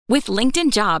With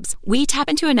LinkedIn Jobs, we tap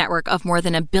into a network of more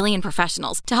than 1 billion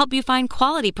professionals to help you find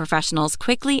quality professionals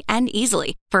quickly and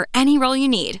easily for any role you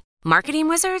need. Marketing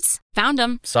wizards? Found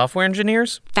them. Software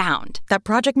engineers? Found. That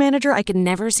project manager I could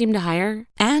never seem to hire?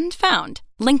 And found.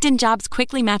 LinkedIn Jobs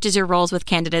quickly matches your roles with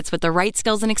candidates with the right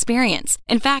skills and experience.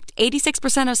 In fact,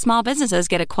 86% of small businesses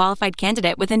get a qualified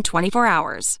candidate within 24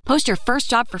 hours. Post your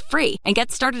first job for free and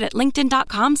get started at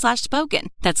linkedin.com/spoken.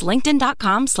 That's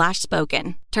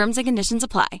linkedin.com/spoken. Terms and conditions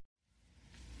apply.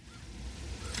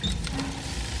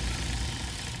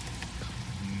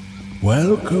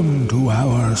 Welcome to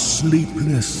our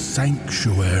sleepless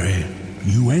sanctuary.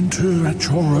 You enter at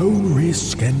your own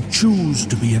risk and choose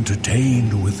to be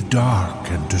entertained with dark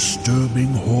and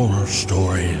disturbing horror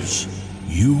stories.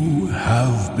 You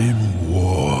have been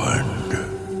warned.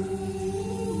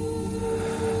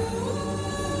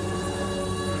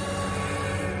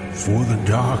 For the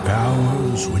dark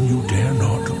hours when you dare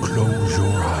not close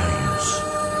your eyes.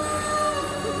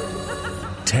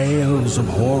 Tales of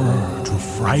horror to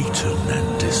frighten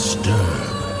and disturb.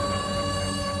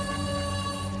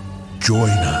 Join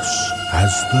us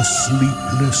as the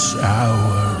sleepless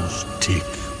hours tick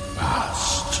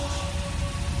past.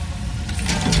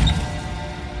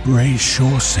 Brace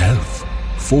yourself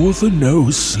for the No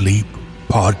Sleep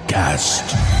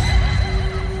Podcast.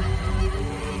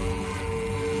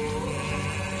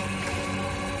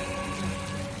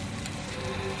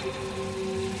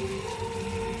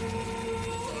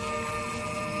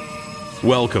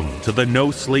 Welcome to the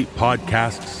No Sleep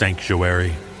Podcast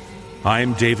Sanctuary.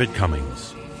 I'm David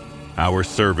Cummings. Our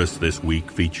service this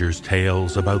week features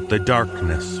tales about the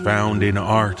darkness found in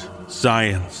art,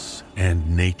 science,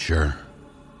 and nature.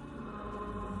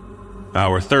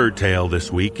 Our third tale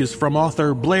this week is from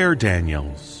author Blair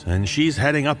Daniels, and she's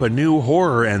heading up a new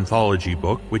horror anthology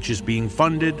book which is being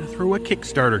funded through a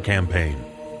Kickstarter campaign.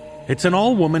 It's an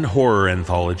all-woman horror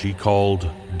anthology called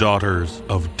Daughters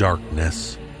of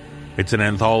Darkness. It's an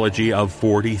anthology of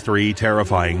 43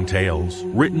 terrifying tales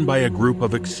written by a group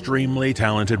of extremely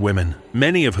talented women,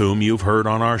 many of whom you've heard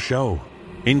on our show,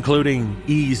 including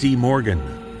E.Z. Morgan,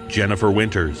 Jennifer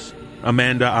Winters,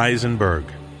 Amanda Eisenberg,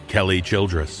 Kelly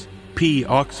Childress, P.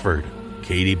 Oxford,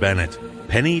 Katie Bennett,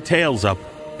 Penny Tailsup,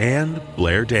 and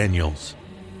Blair Daniels.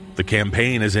 The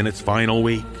campaign is in its final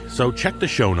week, so check the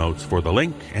show notes for the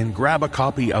link and grab a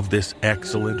copy of this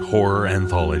excellent horror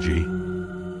anthology.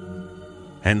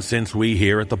 And since we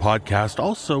here at the podcast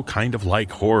also kind of like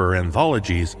horror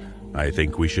anthologies, I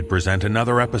think we should present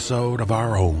another episode of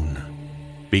our own.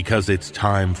 Because it's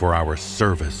time for our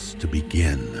service to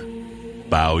begin.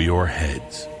 Bow your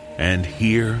heads and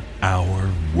hear our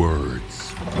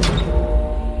words.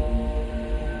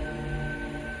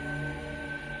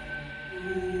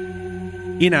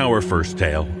 In our first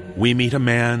tale, we meet a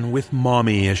man with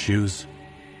mommy issues.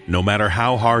 No matter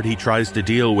how hard he tries to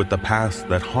deal with the past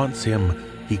that haunts him,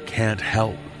 he can't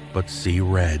help but see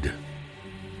red.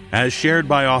 As shared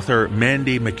by author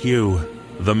Mandy McHugh,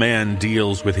 the man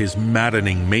deals with his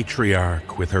maddening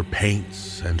matriarch with her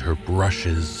paints and her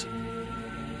brushes.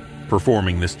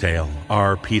 Performing this tale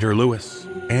are Peter Lewis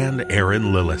and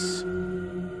Aaron Lillis.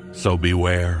 So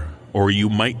beware, or you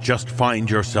might just find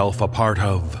yourself a part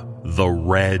of the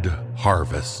Red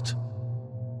Harvest.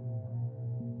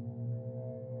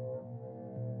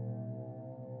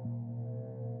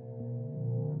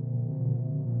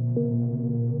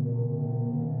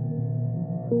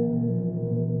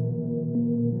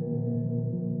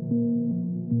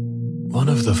 One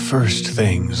of the first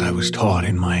things I was taught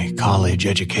in my college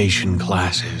education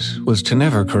classes was to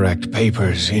never correct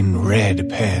papers in red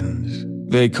pens.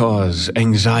 They cause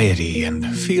anxiety and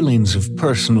feelings of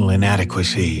personal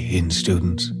inadequacy in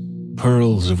students.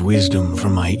 Pearls of wisdom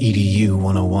from my EDU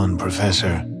 101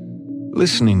 professor.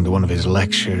 Listening to one of his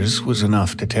lectures was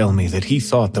enough to tell me that he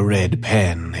thought the red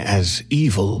pen as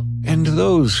evil, and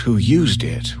those who used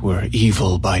it were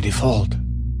evil by default.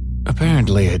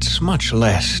 Apparently, it's much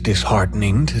less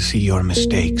disheartening to see your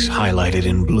mistakes highlighted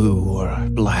in blue or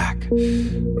black,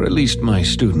 or at least my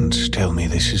students tell me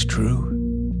this is true.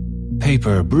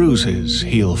 Paper bruises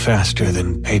heal faster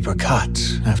than paper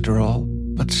cuts, after all.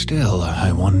 But still,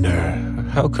 I wonder,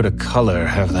 how could a color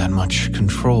have that much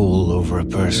control over a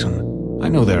person? I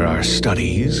know there are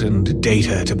studies and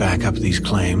data to back up these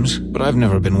claims, but I've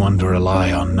never been one to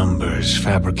rely on numbers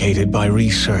fabricated by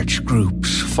research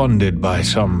groups funded by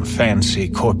some fancy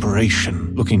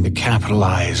corporation looking to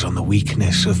capitalize on the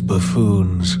weakness of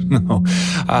buffoons. No,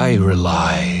 I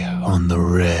rely on the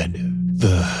red,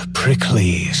 the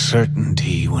prickly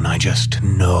certainty when I just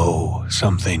know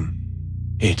something.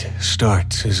 It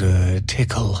starts as a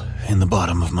tickle in the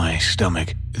bottom of my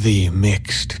stomach, The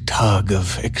mixed tug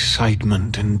of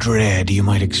excitement and dread you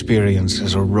might experience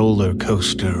as a roller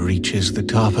coaster reaches the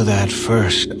top of that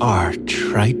first arch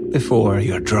right before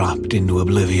you're dropped into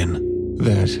oblivion.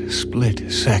 That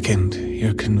split second,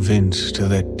 you're convinced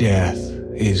that death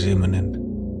is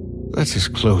imminent. That's as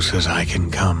close as I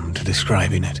can come to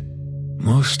describing it.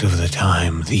 Most of the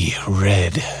time, the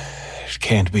red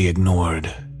can't be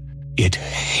ignored. It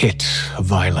hits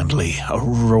violently, a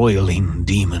roiling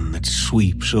demon that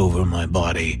sweeps over my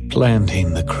body,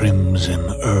 planting the crimson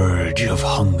urge of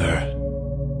hunger.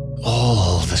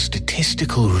 All the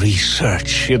statistical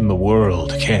research in the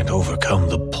world can't overcome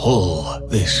the pull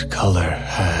this color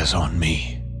has on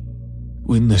me.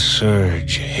 When the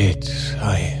surge hits,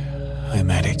 I'm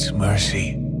at its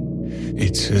mercy.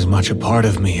 It's as much a part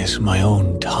of me as my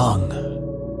own tongue.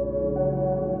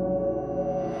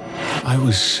 I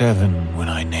was 7 when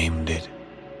I named it.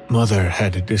 Mother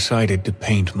had decided to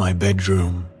paint my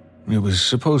bedroom. It was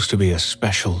supposed to be a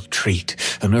special treat,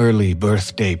 an early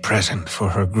birthday present for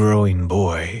her growing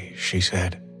boy, she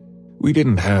said. We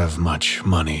didn't have much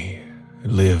money,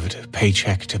 lived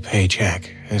paycheck to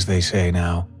paycheck, as they say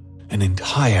now. An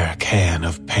entire can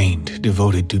of paint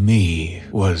devoted to me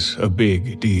was a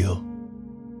big deal.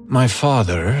 My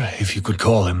father, if you could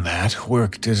call him that,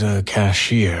 worked as a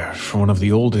cashier for one of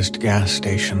the oldest gas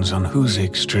stations on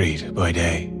Hoosick Street by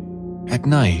day. At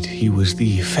night, he was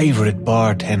the favorite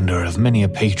bartender of many a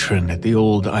patron at the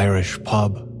old Irish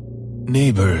pub.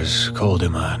 Neighbors called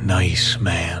him a nice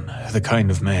man, the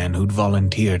kind of man who'd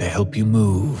volunteer to help you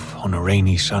move on a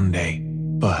rainy Sunday.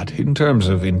 But in terms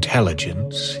of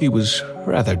intelligence, he was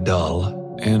rather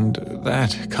dull, and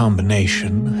that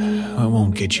combination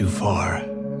won't get you far,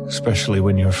 especially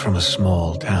when you're from a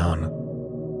small town.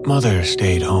 Mother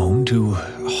stayed home to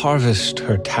harvest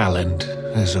her talent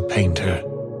as a painter.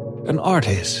 An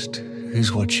artist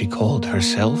is what she called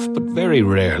herself, but very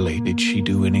rarely did she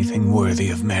do anything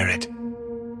worthy of merit.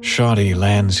 Shoddy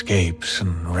landscapes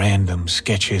and random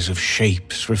sketches of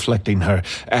shapes reflecting her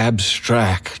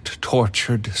abstract,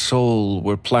 tortured soul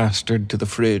were plastered to the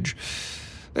fridge.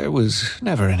 There was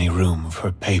never any room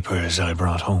for papers I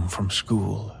brought home from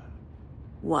school.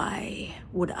 Why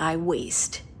would I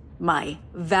waste my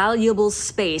valuable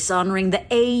space honoring the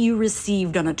A you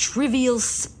received on a trivial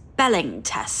spelling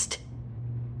test?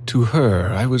 To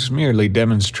her, I was merely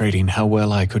demonstrating how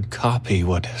well I could copy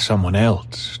what someone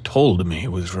else told me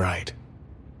was right.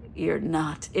 You're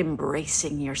not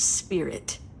embracing your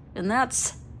spirit, and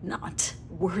that's not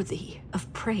worthy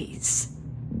of praise.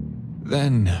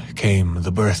 Then came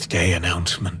the birthday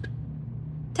announcement.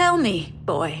 Tell me,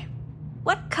 boy,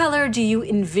 what color do you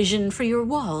envision for your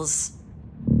walls?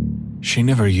 She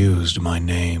never used my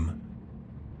name.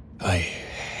 I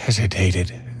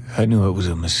hesitated. I knew it was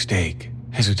a mistake.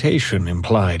 Hesitation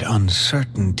implied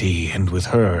uncertainty, and with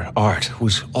her, art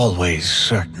was always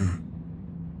certain.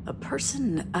 A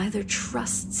person either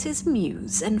trusts his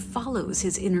muse and follows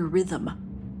his inner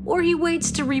rhythm, or he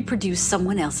waits to reproduce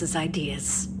someone else's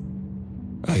ideas.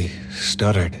 I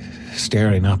stuttered,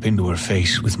 staring up into her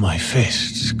face with my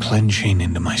fists clenching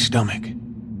into my stomach.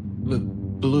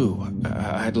 Blue.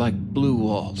 I'd like blue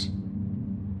walls.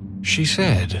 She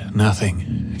said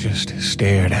nothing, just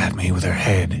stared at me with her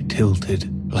head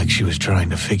tilted, like she was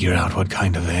trying to figure out what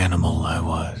kind of animal I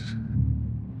was.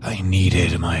 I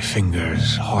kneaded my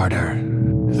fingers harder.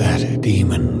 That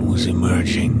demon was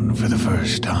emerging for the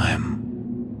first time.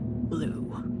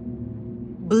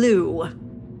 Blue.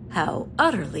 How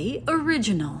utterly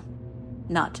original.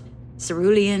 Not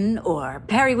cerulean or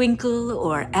periwinkle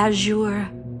or azure.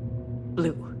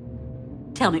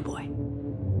 Blue. Tell me, boy,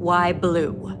 why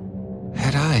blue?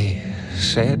 Had I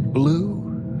said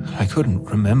blue? I couldn't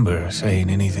remember saying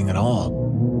anything at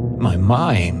all. My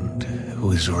mind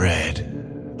was red,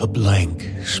 a blank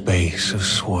space of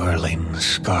swirling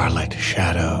scarlet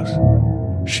shadows.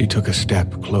 She took a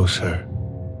step closer.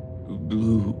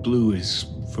 Blue is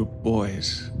for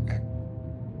boys.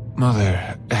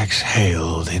 Mother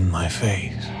exhaled in my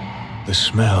face. The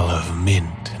smell of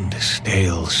mint and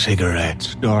stale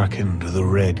cigarettes darkened the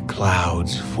red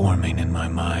clouds forming in my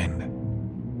mind.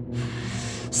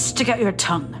 Stick out your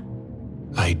tongue.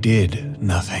 I did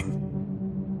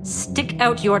nothing. Stick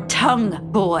out your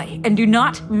tongue, boy, and do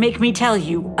not make me tell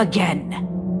you again.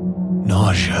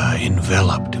 Nausea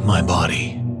enveloped my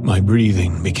body. My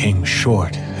breathing became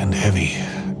short and heavy.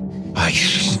 I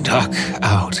stuck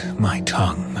out my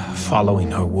tongue,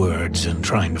 following her words and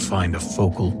trying to find a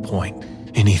focal point.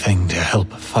 Anything to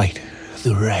help fight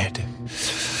the red.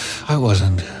 I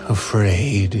wasn't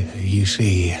afraid, you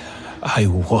see. I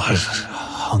was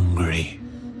hungry.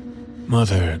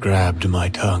 Mother grabbed my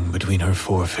tongue between her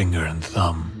forefinger and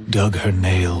thumb, dug her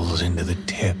nails into the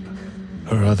tip.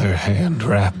 Her other hand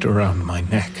wrapped around my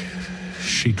neck.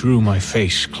 She drew my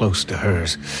face close to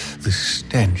hers. The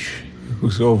stench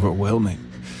was overwhelming.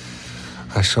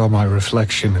 I saw my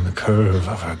reflection in the curve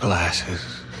of her glasses,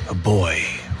 a boy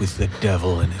with the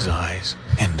devil in his eyes,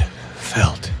 and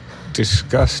felt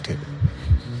disgusted.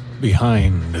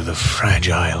 Behind the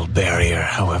fragile barrier,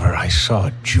 however, I saw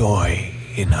joy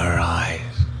in her eyes,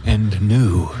 and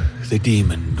knew the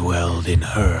demon dwelled in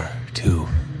her, too.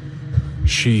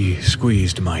 She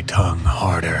squeezed my tongue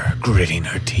harder, gritting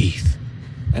her teeth.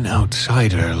 An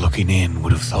outsider looking in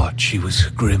would have thought she was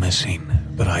grimacing,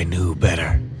 but I knew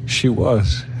better. She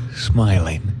was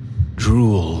smiling.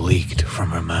 Drool leaked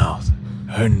from her mouth.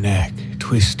 Her neck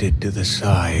twisted to the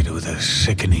side with a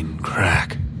sickening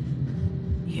crack.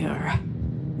 You're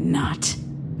not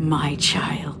my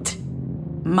child.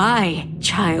 My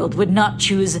child would not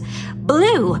choose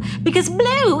blue, because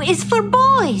blue is for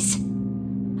boys.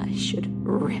 I should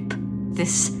rip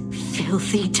this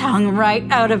filthy tongue right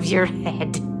out of your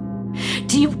head.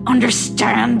 Do you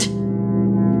understand?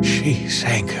 She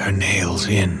sank her nails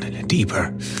in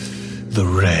deeper. The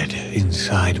red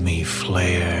inside me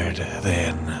flared,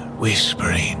 then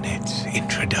whispering its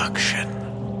introduction.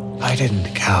 I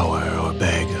didn't cower or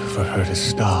beg for her to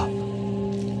stop.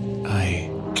 I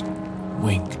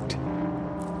winked.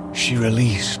 She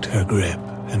released her grip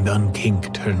and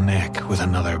unkinked her neck with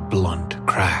another blunt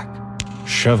crack,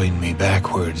 shoving me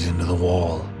backwards into the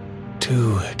wall.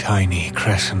 2 tiny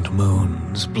crescent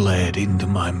moons bled into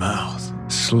my mouth,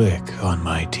 slick on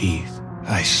my teeth.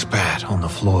 I spat on the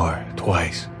floor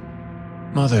twice.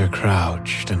 Mother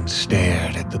crouched and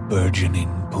stared at the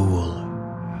burgeoning pool.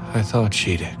 I thought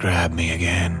she'd grab me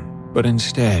again, but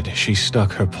instead she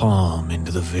stuck her palm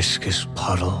into the viscous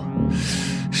puddle,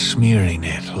 smearing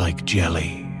it like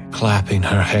jelly, clapping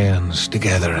her hands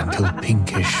together until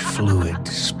pinkish fluid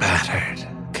spattered,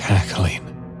 cackling.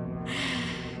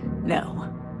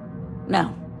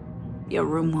 No. Your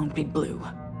room won't be blue.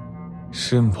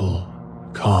 Simple,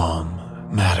 calm,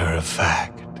 matter of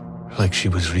fact, like she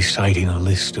was reciting a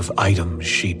list of items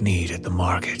she'd need at the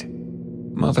market.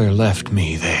 Mother left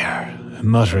me there,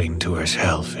 muttering to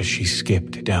herself as she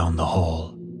skipped down the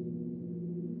hall.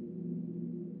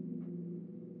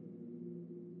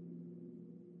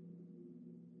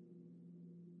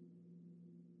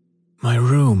 My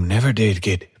room never did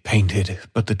get painted,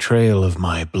 but the trail of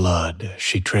my blood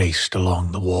she traced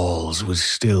along the walls was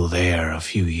still there a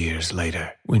few years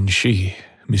later, when she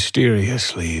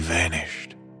mysteriously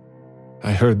vanished.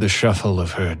 I heard the shuffle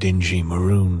of her dingy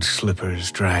maroon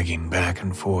slippers dragging back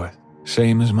and forth,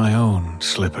 same as my own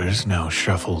slippers now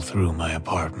shuffle through my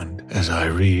apartment as I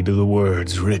read the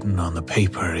words written on the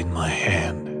paper in my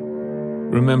hand.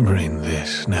 Remembering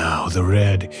this now, the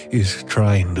red is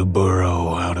trying to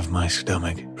burrow out of my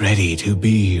stomach, ready to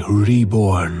be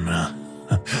reborn.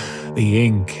 The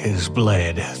ink has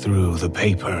bled through the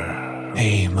paper,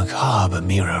 a macabre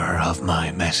mirror of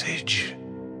my message.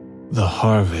 The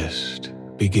harvest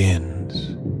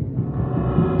begins.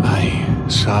 I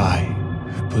sigh,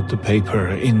 put the paper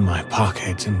in my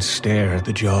pocket and stare at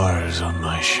the jars on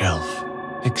my shelf.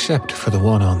 Except for the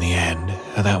one on the end,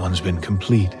 that one's been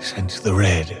complete since the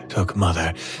red took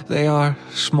Mother. They are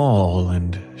small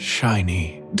and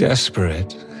shiny,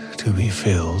 desperate to be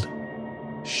filled.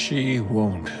 She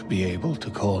won't be able to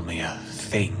call me a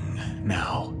thing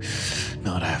now,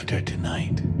 not after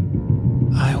tonight.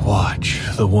 I watch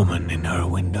the woman in her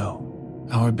window.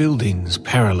 Our building's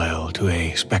parallel to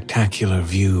a spectacular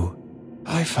view.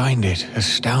 I find it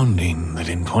astounding that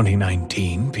in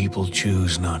 2019 people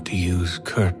choose not to use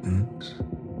curtains.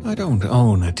 I don't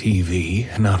own a TV,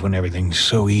 not when everything's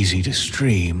so easy to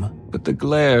stream, but the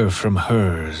glare from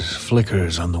hers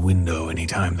flickers on the window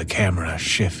anytime the camera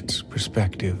shifts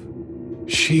perspective.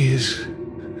 She is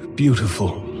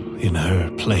beautiful in her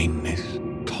plainness,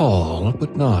 tall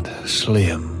but not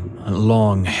slim,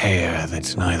 long hair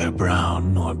that's neither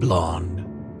brown nor blonde.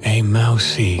 A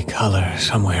mousy color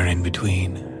somewhere in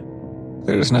between.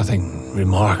 There's nothing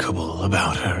remarkable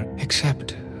about her,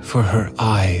 except for her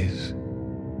eyes.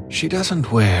 She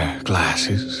doesn't wear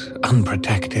glasses,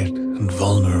 unprotected and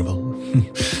vulnerable.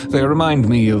 They remind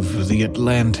me of the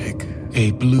Atlantic,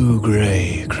 a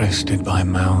blue-gray crested by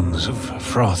mounds of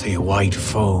frothy white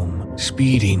foam,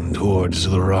 speeding towards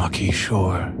the rocky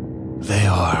shore. They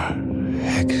are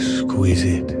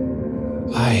exquisite.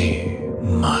 I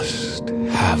must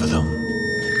have them.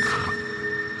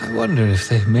 I wonder if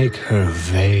they make her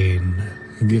vain,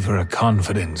 give her a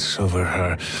confidence over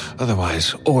her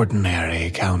otherwise ordinary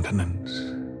countenance.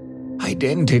 I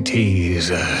Identity is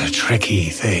a tricky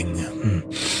thing.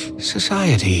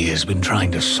 Society has been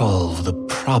trying to solve the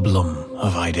problem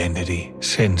of identity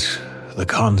since the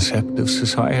concept of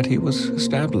society was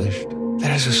established.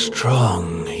 There's a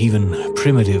strong, even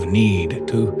primitive need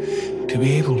to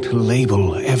be able to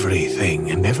label everything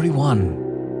and everyone.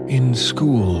 In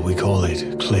school, we call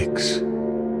it cliques.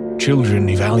 Children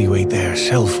evaluate their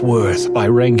self-worth by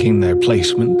ranking their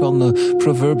placement on the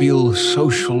proverbial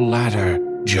social ladder.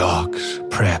 Jocks,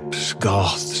 preps,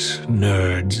 goths,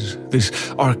 nerds. This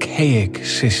archaic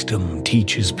system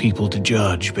teaches people to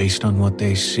judge based on what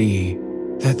they see,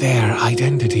 that their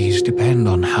identities depend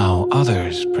on how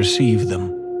others perceive them.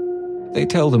 They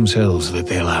tell themselves that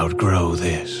they'll outgrow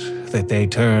this, that they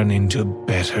turn into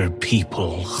better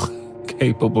people,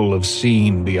 capable of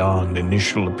seeing beyond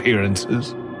initial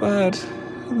appearances. But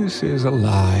this is a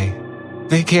lie.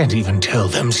 They can't even tell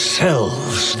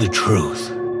themselves the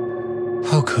truth.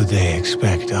 How could they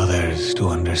expect others to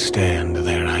understand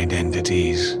their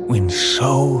identities when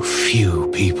so few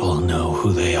people know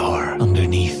who they are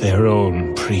underneath their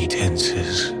own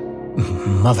pretenses?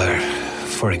 Mother,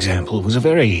 for example, was a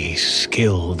very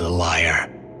skilled liar.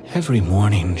 Every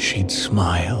morning she'd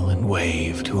smile and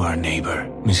wave to our neighbor,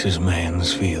 Mrs.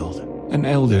 Mansfield, an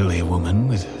elderly woman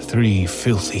with 3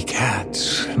 filthy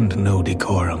cats and no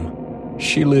decorum.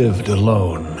 She lived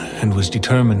alone and was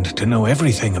determined to know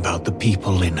everything about the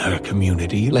people in her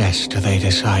community, lest they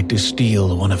decide to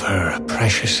steal one of her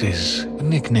preciouses, a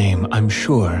nickname I'm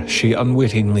sure she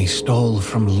unwittingly stole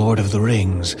from Lord of the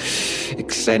Rings.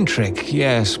 Eccentric,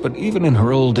 yes, but even in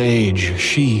her old age,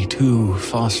 she too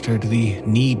fostered the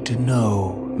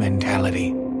need-to-know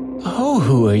mentality. Oh,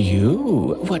 who are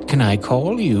you? What can I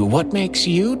call you? What makes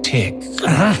you tick?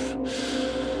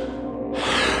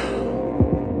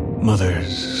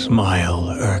 Mother's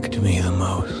smile irked me the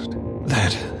most.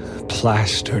 That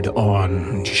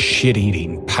plastered-on,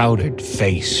 shit-eating, powdered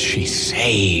face she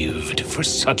saved for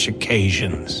such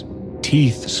occasions.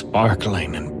 Teeth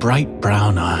sparkling and bright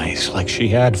brown eyes like she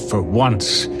had for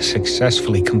once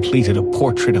successfully completed a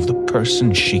portrait of the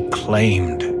person she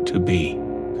claimed to be.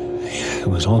 It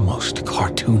was almost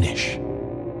cartoonish.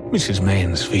 Mrs.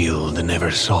 Mansfield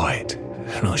never saw it.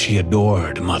 No, she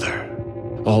adored Mother.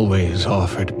 Always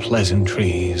offered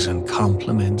pleasantries and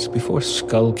compliments before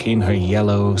skulking her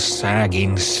yellow,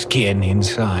 sagging skin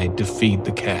inside to feed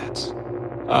the cats.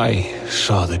 I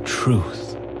saw the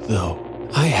truth, though.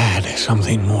 I had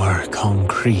something more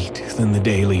concrete than the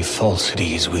daily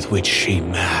falsities with which she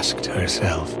masked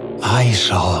herself. I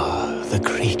saw the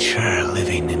creature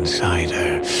living inside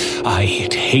her. I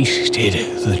tasted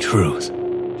the truth,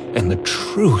 and the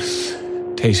truth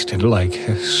tasted like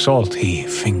salty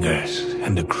fingers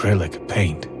and acrylic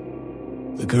paint.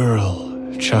 The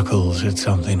girl chuckles at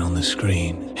something on the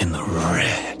screen, and the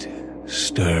red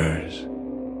stirs.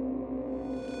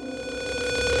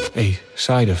 A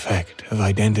side effect of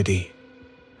identity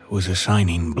was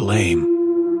assigning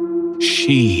blame.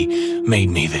 She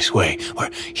made me this way, or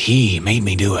he made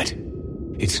me do it.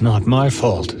 It's not my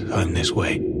fault I'm this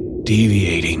way.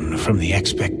 Deviating from the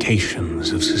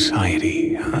expectations of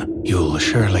society, You'll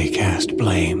surely cast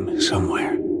blame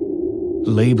somewhere.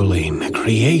 Labeling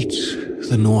creates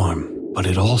the norm, but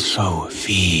it also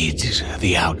feeds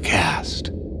the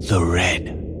outcast, the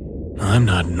red. I'm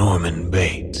not Norman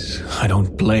Bates. I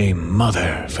don't blame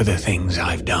Mother for the things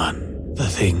I've done, the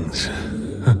things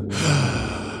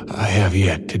I have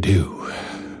yet to do.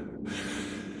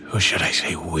 Or should I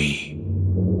say we?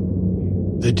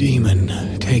 The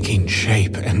demon taking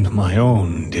shape and my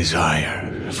own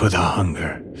desire for the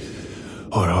hunger.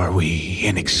 Or are we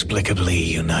inexplicably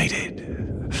united?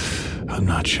 I'm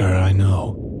not sure I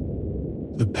know.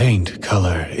 The paint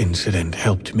color incident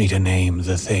helped me to name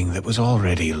the thing that was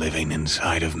already living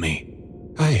inside of me.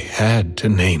 I had to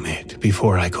name it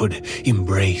before I could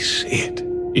embrace it.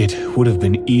 It would have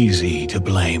been easy to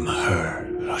blame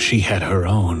her. She had her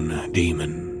own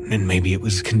demon, and maybe it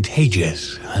was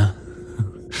contagious, huh?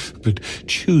 But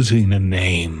choosing a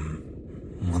name,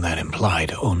 well, that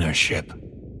implied ownership.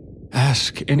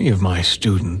 Ask any of my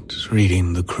students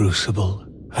reading The Crucible.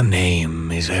 A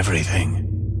name is everything.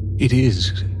 It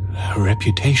is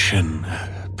reputation,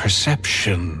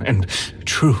 perception, and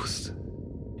truth.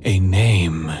 A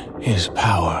name is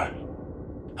power.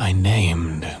 I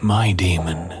named my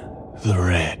demon the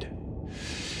Red,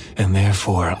 and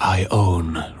therefore I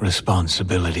own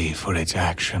responsibility for its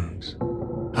actions.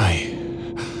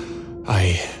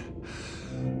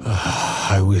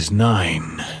 I was 9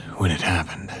 when it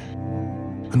happened.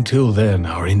 Until then,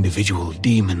 our individual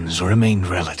demons remained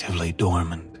relatively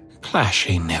dormant,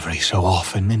 clashing every so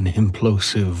often in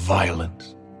implosive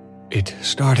violence. It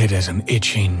started as an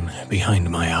itching behind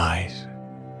my eyes.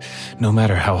 No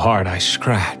matter how hard I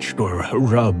scratched or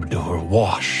rubbed or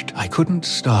washed, I couldn't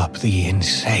stop the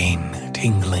insane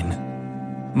tingling.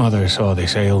 Mother saw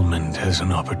this ailment as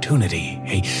an opportunity,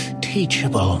 a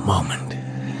teachable moment,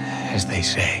 as they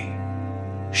say.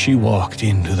 She walked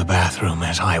into the bathroom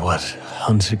as I was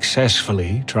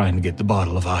unsuccessfully trying to get the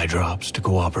bottle of eye drops to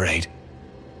cooperate.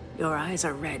 Your eyes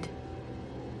are red.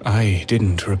 I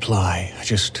didn't reply. I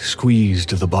just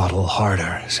squeezed the bottle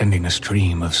harder, sending a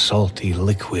stream of salty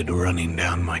liquid running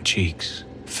down my cheeks.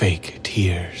 Fake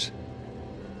tears.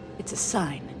 It's a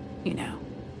sign, you know.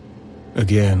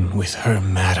 Again, with her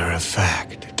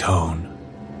matter-of-fact tone.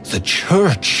 The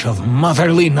Church of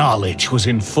Motherly Knowledge was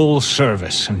in full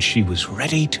service, and she was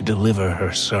ready to deliver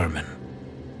her sermon.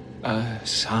 A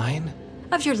sign?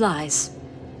 Of your lies.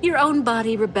 Your own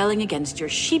body rebelling against your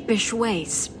sheepish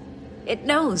ways. It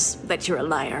knows that you're a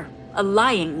liar. A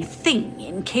lying thing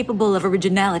incapable of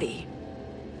originality.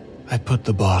 I put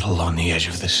the bottle on the edge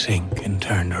of the sink and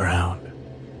turned around.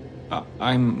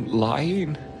 I'm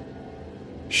lying?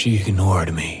 She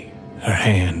ignored me. Her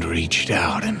hand reached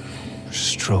out and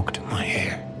stroked my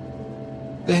hair.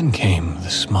 Then came the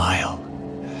smile.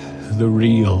 The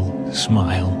real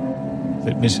smile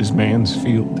that Mrs.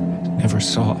 Mansfield never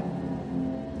saw.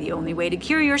 The only way to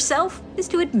cure yourself is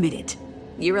to admit it.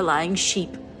 You're a lying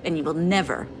sheep, and you will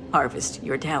never harvest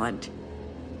your talent.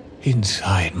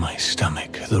 Inside my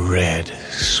stomach, the red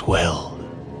swelled.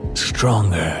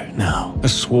 Stronger now. A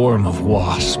swarm of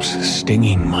wasps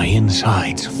stinging my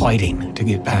insides, fighting to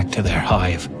get back to their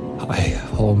hive. I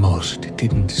almost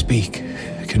didn't speak,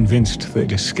 convinced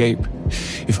they'd escape.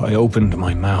 If I opened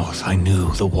my mouth, I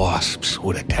knew the wasps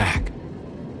would attack.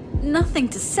 Nothing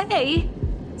to say.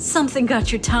 Something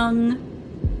got your tongue.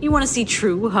 You want to see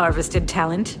true harvested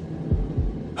talent?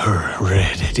 Her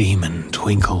red demon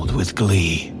twinkled with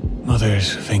glee.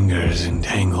 Mother's fingers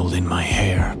entangled in my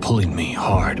hair, pulling me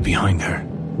hard behind her.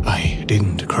 I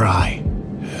didn't cry.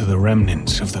 The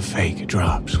remnants of the fake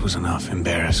drops was enough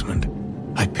embarrassment.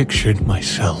 I pictured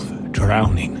myself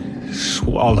drowning,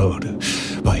 swallowed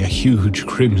by a huge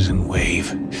crimson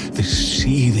wave. The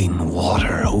seething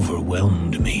water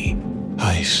overwhelmed me.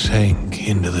 I sank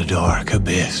into the dark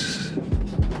abyss.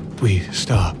 We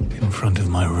stopped in front of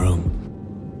my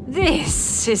room.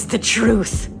 This is the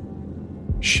truth.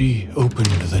 She opened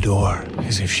the door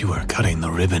as if she were cutting the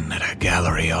ribbon at a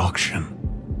gallery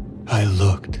auction. I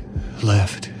looked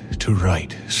left to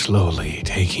right, slowly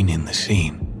taking in the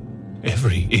scene.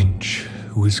 Every inch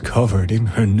was covered in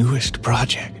her newest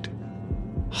project.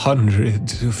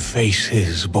 Hundreds of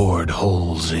faces bored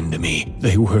holes into me.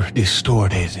 They were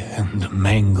distorted and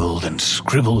mangled and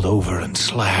scribbled over and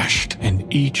slashed,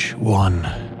 and each one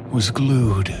was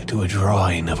glued to a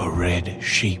drawing of a red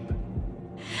sheep.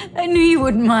 I knew you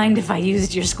wouldn't mind if I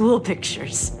used your school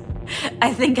pictures.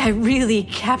 I think I really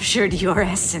captured your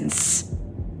essence.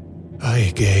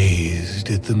 I gazed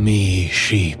at the me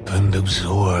sheep and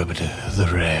absorbed the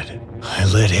red. I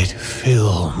let it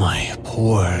fill my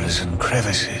pores and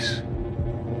crevices.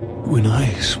 When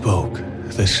I spoke,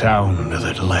 the sound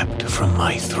that leapt from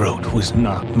my throat was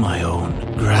not my own,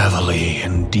 gravelly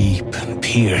and deep and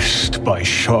pierced by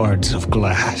shards of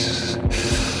glass.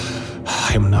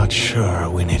 I'm not sure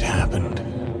when it happened,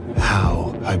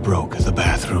 how I broke the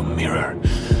bathroom mirror,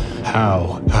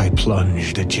 how I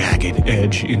plunged a jagged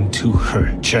edge into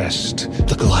her chest,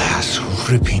 the glass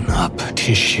ripping up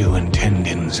tissue and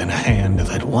tendons in a hand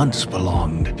that once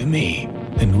belonged to me.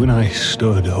 And when I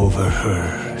stood over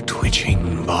her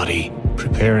twitching body,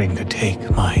 preparing to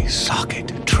take my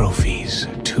socket trophies,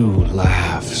 2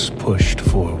 laughs pushed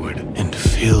forward and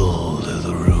filled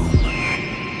the room.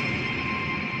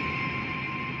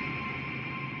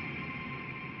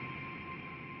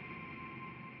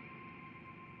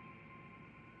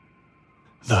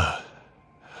 The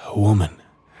woman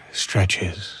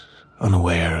stretches,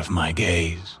 unaware of my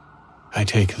gaze. I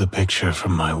take the picture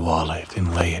from my wallet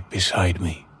and lay it beside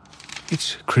me.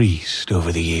 It's creased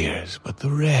over the years, but the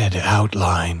red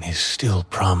outline is still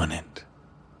prominent.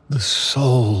 The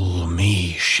soul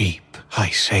me sheep I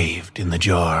saved in the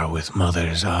jar with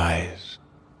Mother's eyes.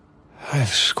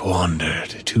 I've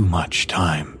squandered too much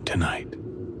time tonight.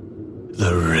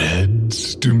 The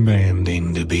red's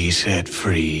demanding to be set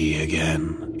free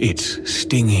again. Its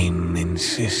stinging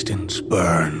insistence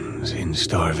burns in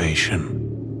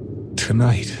starvation.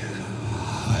 Tonight,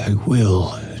 I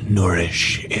will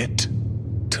nourish it.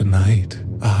 Tonight,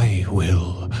 I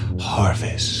will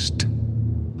harvest.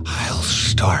 I'll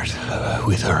start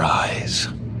with her eyes.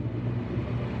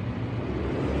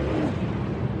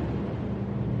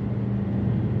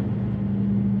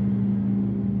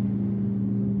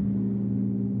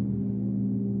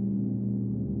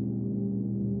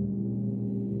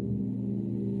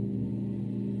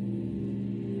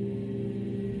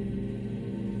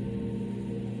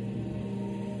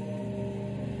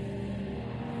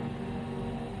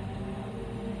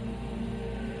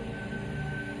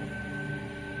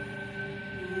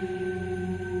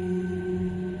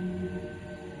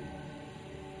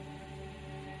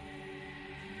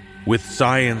 With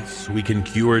science, we can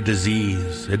cure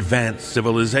disease, advance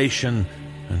civilization,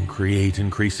 and create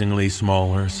increasingly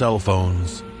smaller cell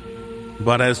phones.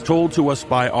 But as told to us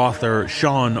by author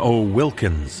Sean O.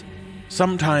 Wilkins,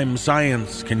 sometimes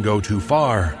science can go too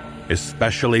far,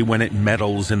 especially when it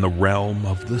meddles in the realm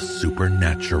of the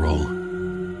supernatural.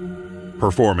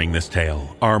 Performing this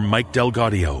tale are Mike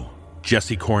Delgadio,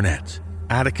 Jesse Cornett,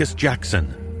 Atticus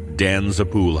Jackson, Dan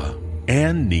Zapula,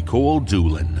 and Nicole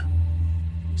Doolin.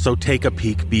 So take a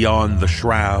peek beyond the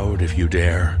shroud, if you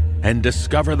dare, and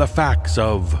discover the facts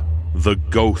of the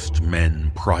Ghost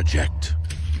Men Project.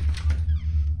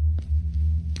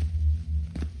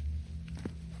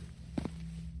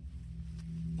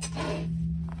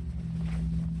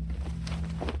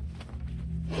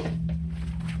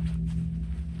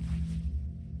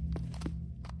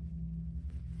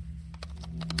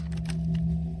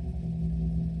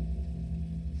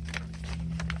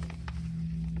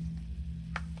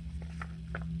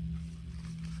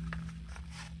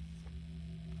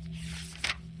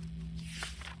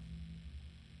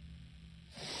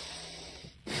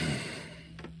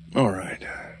 All right.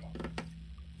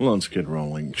 Let's get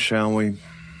rolling, shall we?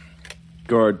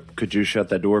 Guard, could you shut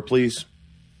that door, please?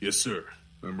 Yes, sir.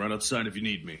 I'm right outside if you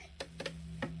need me.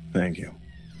 Thank you.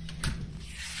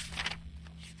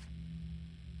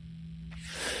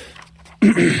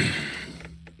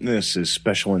 This is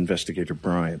Special Investigator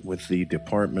Bryant with the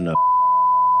Department of...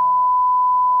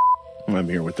 I'm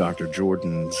here with Dr.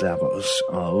 Jordan Zavos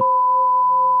of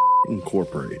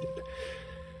Incorporated.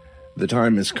 The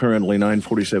time is currently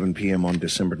 9:47 p.m. on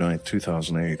December 9th,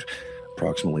 2008,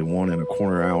 approximately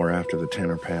 1.25 hours after the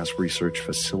Tanner Pass Research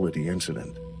Facility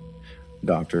incident.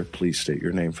 Doctor, please state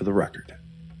your name for the record.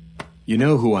 You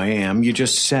know who I am, you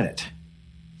just said it.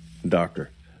 Doctor,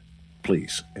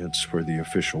 please, it's for the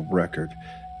official record.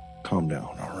 Calm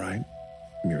down, all right?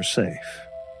 You're safe.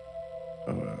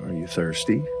 Are you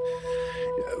thirsty?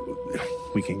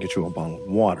 We can get you a bottle of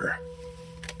water.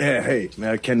 Hey,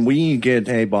 can we get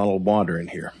a bottle of water in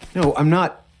here? No, I'm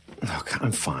not. Look,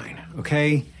 I'm fine,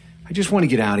 okay? I just want to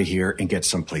get out of here and get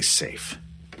someplace safe.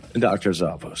 Dr.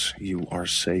 Zavos, you are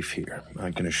safe here. I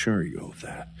can assure you of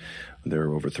that. There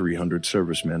are over 300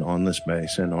 servicemen on this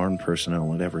base and armed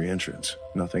personnel at every entrance.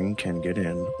 Nothing can get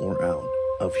in or out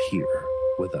of here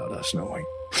without us knowing.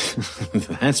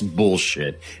 That's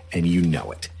bullshit, and you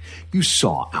know it. You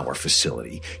saw our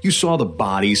facility. You saw the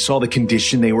bodies, saw the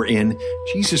condition they were in.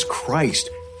 Jesus Christ,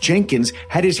 Jenkins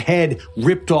had his head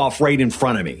ripped off right in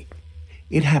front of me.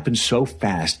 It happened so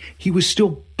fast, he was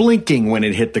still blinking when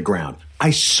it hit the ground.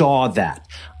 I saw that.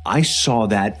 I saw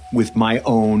that with my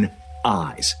own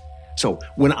eyes. So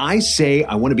when I say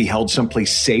I want to be held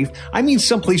someplace safe, I mean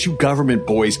someplace you government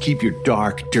boys keep your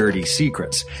dark, dirty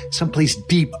secrets. Someplace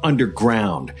deep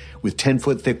underground with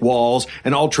 10-foot thick walls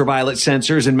and ultraviolet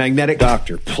sensors and magnetic...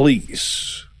 Doctor,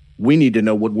 please. We need to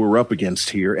know what we're up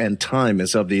against here, and time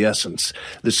is of the essence.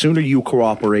 The sooner you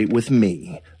cooperate with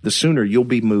me, the sooner you'll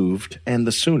be moved, and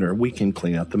the sooner we can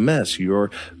clean up the mess your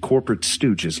corporate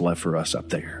stooges left for us up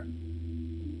there.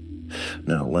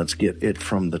 Now, let's get it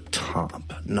from the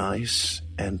top, nice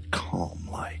and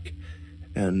calm-like.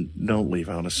 And don't leave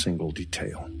out a single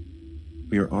detail.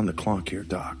 You're on the clock here,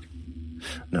 Doc.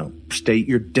 Now, state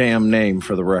your damn name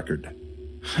for the record.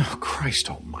 Oh, Christ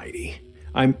almighty.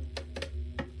 I'm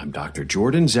Dr.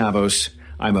 Jordan Zavos.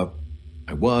 I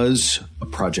was a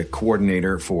project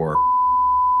coordinator for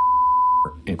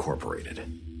Incorporated.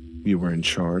 You were in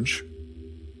charge?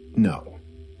 No,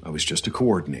 I was just a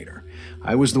coordinator.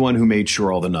 I was the one who made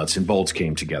sure all the nuts and bolts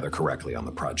came together correctly on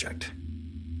the project.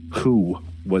 Who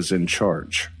was in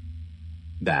charge?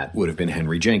 That would have been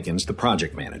Henry Jenkins, the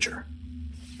project manager.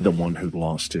 The one who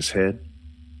lost his head?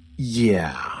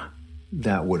 Yeah,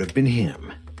 that would have been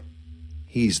him.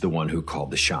 He's the one who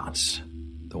called the shots,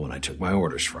 the one I took my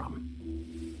orders from.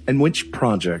 And which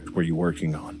project were you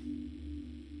working on?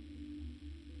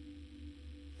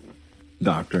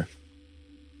 Doctor?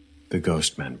 The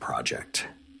Ghost Men Project.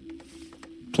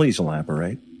 Please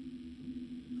elaborate.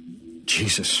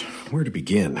 Jesus, where to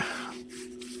begin?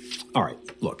 All right,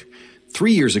 look.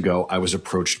 3 years ago, I was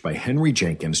approached by Henry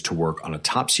Jenkins to work on a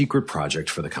top-secret project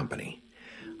for the company.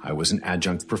 I was an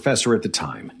adjunct professor at the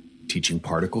time, teaching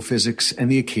particle physics and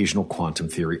the occasional quantum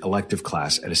theory elective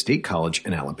class at a state college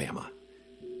in Alabama.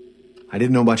 I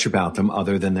didn't know much about them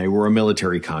other than they were a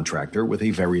military contractor with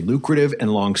a very lucrative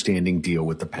and long-standing deal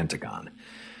with the Pentagon.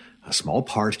 A small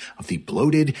part of the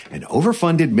bloated and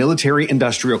overfunded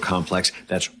military-industrial complex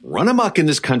that's run amok in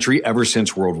this country ever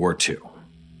since World War II.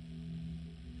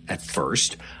 At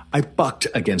first, I bucked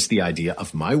against the idea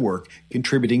of my work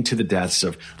contributing to the deaths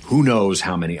of who knows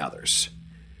how many others.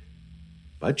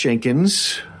 But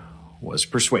Jenkins was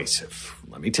persuasive,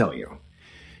 let me tell you.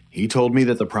 He told me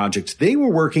that the project they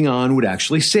were working on would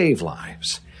actually save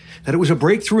lives, that it was a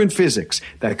breakthrough in physics,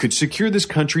 that it could secure this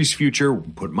country's future,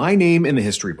 put my name in the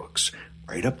history books,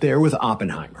 right up there with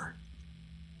Oppenheimer.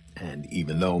 And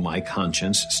even though my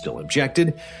conscience still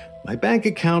objected, my bank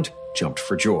account jumped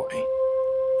for joy.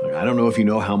 I don't know if you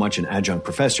know how much an adjunct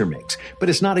professor makes, but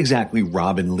it's not exactly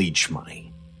Robin Leach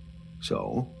money.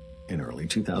 So, in early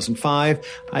 2005,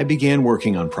 I began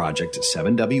working on Project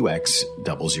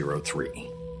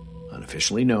 7WX003,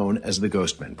 unofficially known as the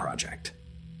Ghostmen Project.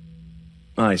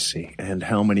 I see. And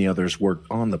how many others worked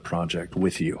on the project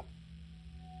with you?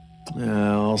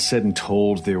 All said and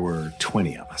told, there were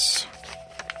 20 of us.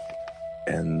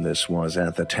 And this was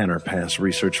at the Tanner Pass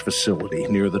Research Facility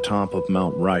near the top of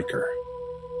Mount Riker.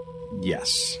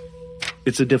 Yes.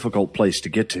 It's a difficult place to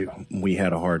get to. We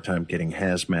had a hard time getting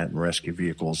hazmat and rescue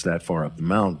vehicles that far up the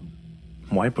mountain.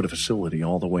 Why put a facility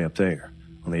all the way up there,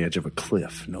 on the edge of a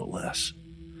cliff, no less?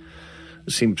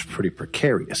 It seems pretty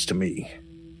precarious to me.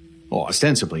 Well,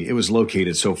 ostensibly, it was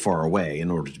located so far away in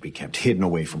order to be kept hidden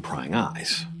away from prying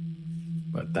eyes.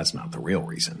 But that's not the real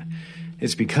reason.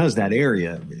 It's because that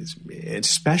area it's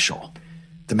special.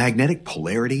 The magnetic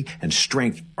polarity and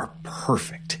strength are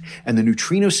perfect, and the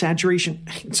neutrino saturation,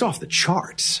 it's off the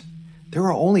charts. There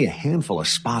are only a handful of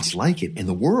spots like it in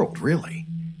the world, really.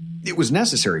 It was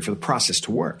necessary for the process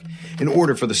to work, in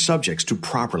order for the subjects to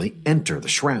properly enter the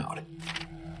shroud.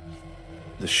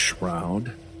 The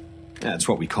shroud? That's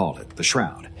what we called it, the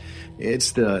shroud.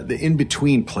 It's the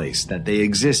in-between place that they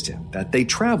exist in, that they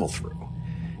travel through.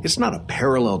 It's not a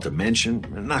parallel dimension,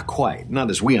 not quite,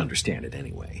 not as we understand it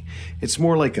anyway. It's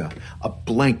more like a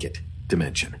blanket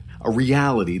dimension, a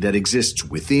reality that exists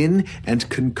within and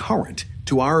concurrent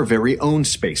to our very own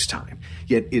space-time,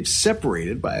 yet it's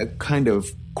separated by a kind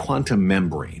of quantum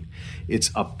membrane.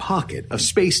 It's a pocket of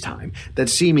space-time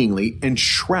that seemingly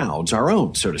enshrouds our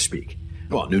own, so to speak.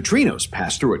 Well, neutrinos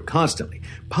pass through it constantly,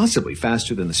 possibly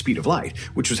faster than the speed of light,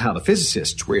 which was how the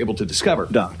physicists were able to discover.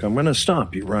 Doc, I'm going to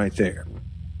stop you right there.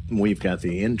 We've got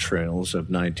the entrails of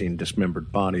 19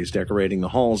 dismembered bodies decorating the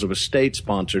halls of a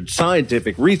state-sponsored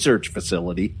scientific research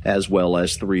facility, as well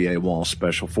as 3 AWOL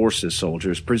Special Forces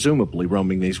soldiers presumably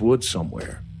roaming these woods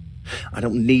somewhere. I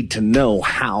don't need to know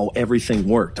how everything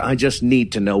worked. I just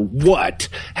need to know what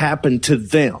happened to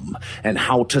them and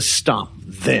how to stop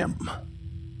them.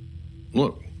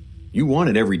 Look, you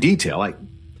wanted every detail.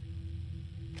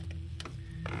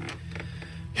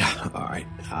 Yeah, all right.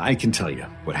 I can tell you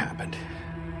what happened.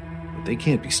 But they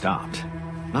can't be stopped.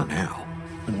 Not now.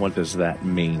 And what does that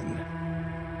mean?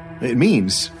 It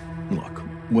means, look,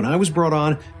 when I was brought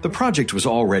on, the project was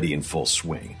already in full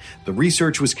swing. The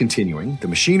research was continuing, the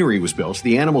machinery was built,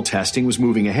 the animal testing was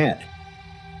moving ahead.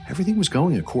 Everything was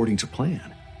going according to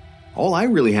plan. All I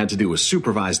really had to do was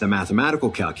supervise the mathematical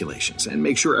calculations and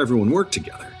make sure everyone worked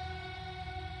together.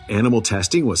 Animal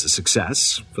testing was a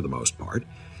success, for the most part.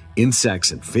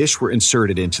 Insects and fish were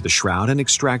inserted into the shroud and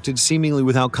extracted seemingly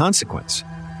without consequence.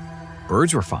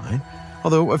 Birds were fine,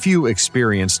 although a few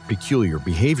experienced peculiar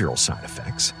behavioral side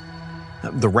effects.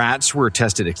 The rats were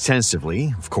tested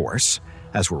extensively, of course,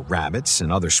 as were rabbits and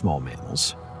other small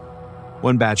mammals.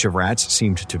 One batch of rats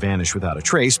seemed to vanish without a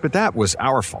trace, but that was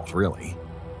our fault, really.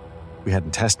 We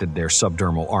hadn't tested their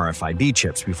subdermal RFID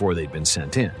chips before they'd been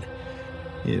sent in.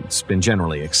 It's been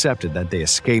generally accepted that they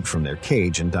escaped from their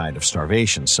cage and died of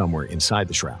starvation somewhere inside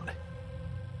the shroud.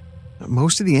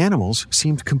 Most of the animals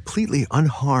seemed completely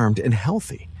unharmed and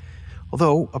healthy,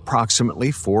 although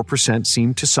approximately 4%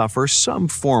 seemed to suffer some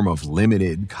form of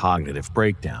limited cognitive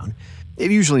breakdown. It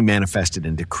usually manifested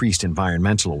in decreased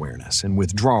environmental awareness and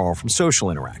withdrawal from social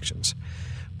interactions,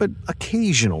 but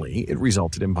occasionally it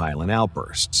resulted in violent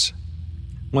outbursts.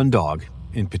 One dog,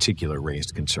 in particular,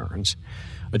 raised concerns.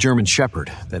 A German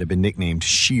shepherd that had been nicknamed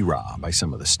She-Ra by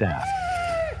some of the staff.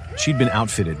 She'd been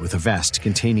outfitted with a vest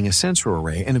containing a sensor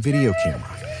array and a video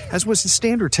camera, as was the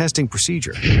standard testing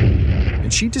procedure,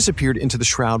 and she disappeared into the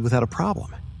shroud without a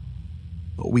problem.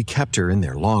 But we kept her in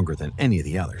there longer than any of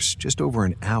the others, just over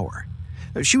an hour.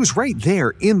 She was right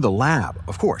there in the lab,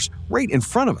 of course, right in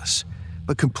front of us,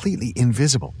 but completely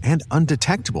invisible and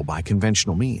undetectable by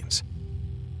conventional means.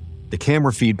 The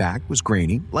camera feedback was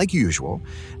grainy, like usual,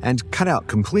 and cut out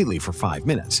completely for 5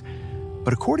 minutes.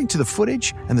 But according to the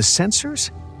footage and the sensors,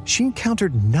 she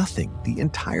encountered nothing the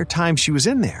entire time she was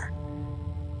in there.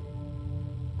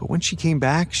 But when she came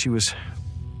back, she was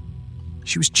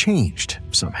changed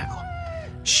somehow.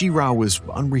 She-Ra was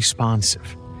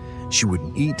unresponsive. She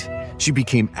wouldn't eat. She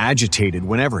became agitated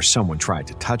whenever someone tried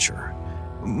to touch her.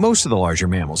 Most of the larger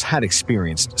mammals had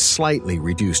experienced slightly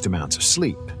reduced amounts of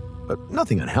sleep. but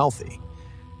nothing unhealthy.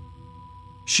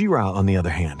 She-Ra, on the other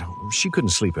hand, she couldn't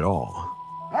sleep at all.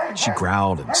 She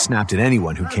growled and snapped at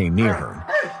anyone who came near her,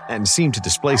 and seemed to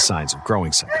display signs of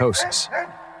growing psychosis.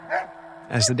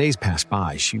 As the days passed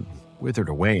by, she withered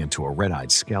away into a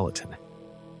red-eyed skeleton.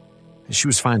 She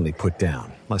was finally put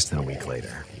down less than a week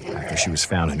later, after she was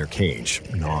found in her cage,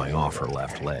 gnawing off her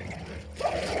left leg.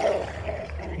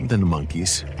 Then the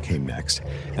monkeys came next,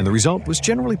 and the result was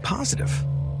generally positive.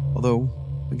 Although,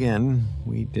 again,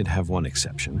 we did have one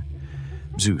exception.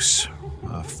 Zeus,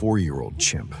 a 4-year-old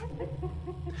chimp.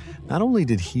 Not only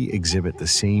did he exhibit the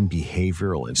same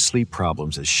behavioral and sleep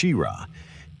problems as She-Ra,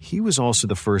 he was also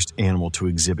the first animal to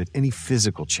exhibit any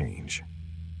physical change.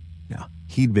 Now,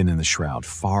 he'd been in the shroud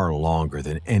far longer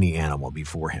than any animal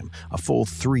before him, a full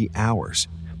 3 hours,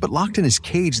 but locked in his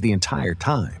cage the entire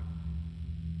time.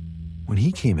 When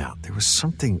he came out, there was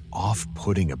something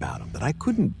off-putting about him that I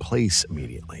couldn't place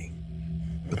immediately.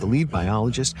 But the lead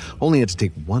biologist only had to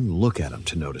take one look at him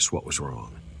to notice what was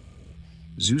wrong.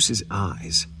 Zeus's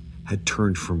eyes had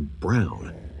turned from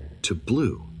brown to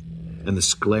blue, and the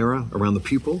sclera around the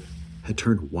pupil had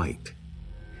turned white.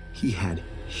 He had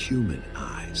human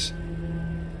eyes.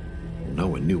 No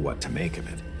one knew what to make of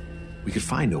it. We could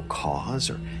find no cause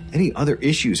or any other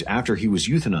issues after he was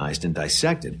euthanized and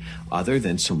dissected, other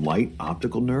than some light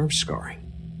optical nerve scarring.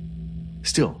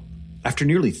 Still, after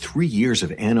nearly 3 years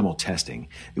of animal testing,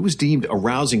 it was deemed a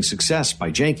rousing success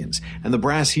by Jenkins and the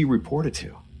brass he reported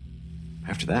to.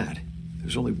 After that,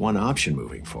 there's only one option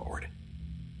moving forward: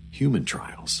 human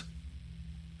trials.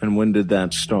 And when did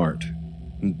that start?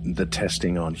 The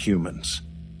testing on humans?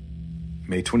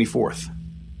 May 24th,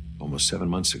 almost 7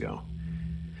 months ago.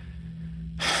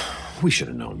 We should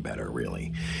have known better,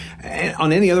 really. And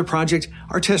on any other project,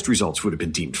 our test results would have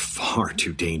been deemed far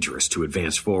too dangerous to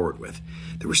advance forward with.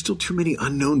 There were still too many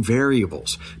unknown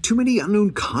variables, too many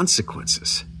unknown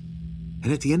consequences.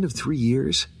 And at the end of 3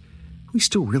 years, we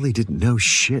still really didn't know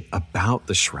shit about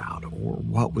the shroud or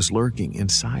what was lurking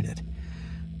inside it.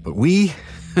 But we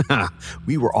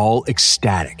were all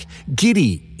ecstatic,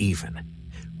 giddy even.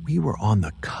 We were on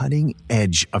the cutting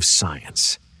edge of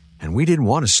science, and we didn't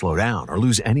want to slow down or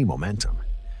lose any momentum.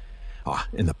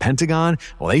 In the Pentagon,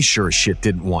 well, they sure as shit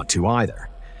didn't want to either.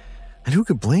 And who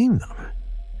could blame them?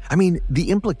 I mean,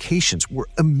 the implications were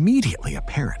immediately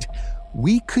apparent.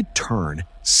 We could turn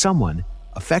someone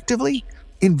effectively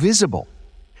invisible.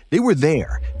 They were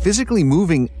there, physically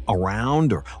moving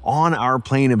around or on our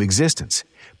plane of existence,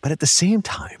 but at the same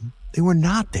time, they were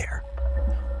not there.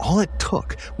 All it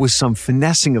took was some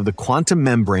finessing of the quantum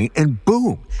membrane, and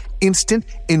boom, instant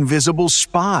invisible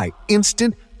spy,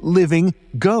 instant living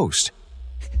ghost.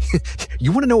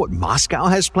 You want to know what Moscow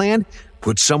has planned?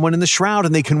 Put someone in the shroud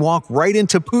and they can walk right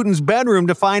into Putin's bedroom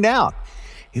to find out.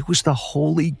 It was the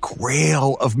holy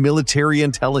grail of military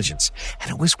intelligence, and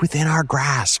it was within our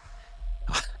grasp.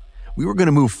 We were going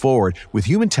to move forward with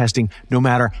human testing no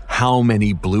matter how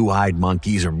many blue-eyed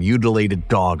monkeys or mutilated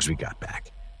dogs we got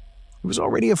back. It was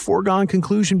already a foregone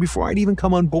conclusion before I'd even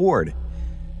come on board.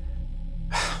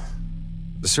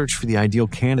 The search for the ideal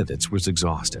candidates was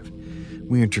exhaustive.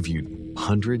 We interviewed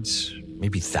hundreds,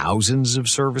 maybe thousands of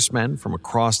servicemen from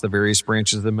across the various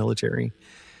branches of the military.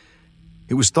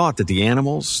 It was thought that the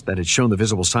animals that had shown the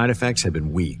visible side effects had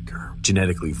been weak or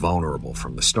genetically vulnerable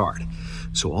from the start,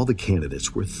 so all the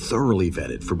candidates were thoroughly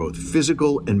vetted for both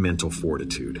physical and mental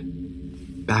fortitude.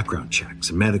 Background checks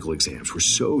and medical exams were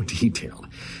so detailed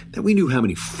that we knew how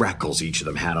many freckles each of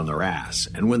them had on their ass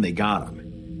and when they got them.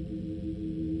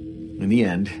 In the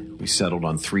end, we settled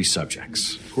on 3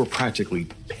 subjects who were practically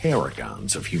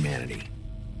paragons of humanity.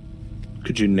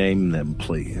 Could you name them,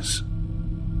 please?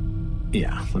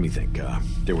 Yeah, let me think.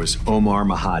 There was Omar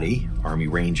Mahadi, Army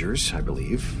Rangers, I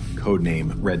believe,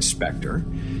 codename Red Spectre.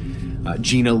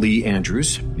 Gina Lee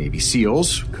Andrews, Navy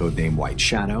SEALs, codename White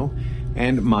Shadow.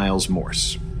 And Miles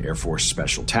Morse, Air Force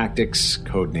Special Tactics,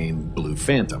 codename Blue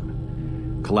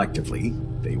Phantom. Collectively,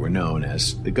 they were known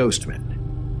as the Ghost Men.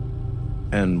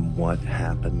 And what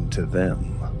happened to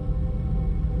them?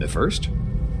 At first,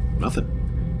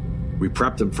 nothing. We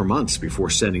prepped them for months before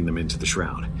sending them into the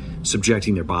shroud,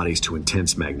 subjecting their bodies to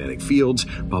intense magnetic fields,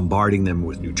 bombarding them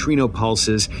with neutrino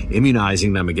pulses,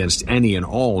 immunizing them against any and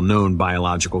all known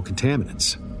biological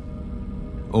contaminants.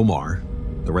 Omar,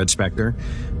 the Red Spectre,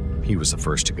 he was the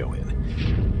first to go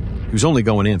in. He was only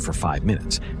going in for 5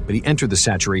 minutes, but he entered the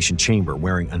saturation chamber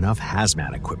wearing enough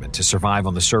hazmat equipment to survive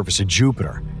on the surface of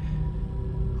Jupiter.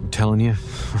 I'm telling you,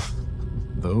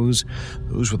 those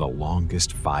were the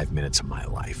longest 5 minutes of my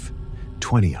life.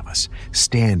 20 of us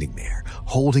standing there,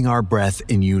 holding our breath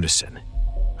in unison.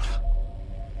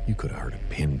 You could have heard a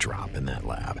pin drop in that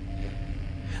lab.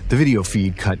 The video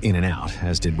feed cut in and out,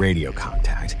 as did radio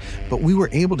contact, but we were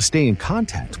able to stay in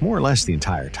contact more or less the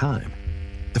entire time.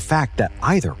 The fact that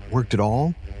either worked at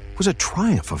all was a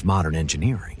triumph of modern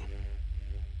engineering.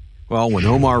 Well, when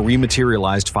Omar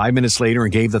rematerialized 5 minutes later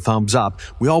and gave the thumbs up,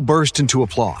 we all burst into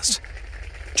applause.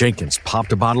 Jenkins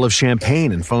popped a bottle of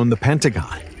champagne and phoned the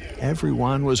Pentagon.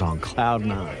 Everyone was on cloud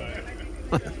nine.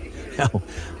 Hell,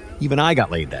 even I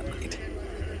got laid that night.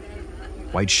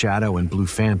 White Shadow and Blue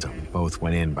Phantom both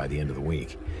went in by the end of the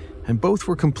week, and both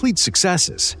were complete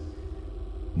successes.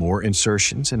 More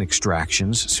insertions and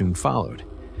extractions soon followed,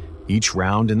 each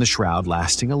round in the shroud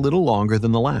lasting a little longer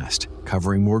than the last,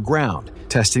 covering more ground,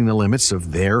 testing the limits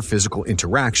of their physical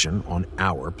interaction on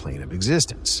our plane of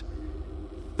existence.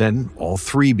 Then all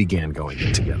three began going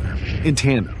in together, in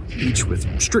tandem, each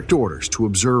with strict orders to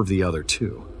observe the other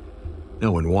two.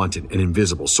 No one wanted an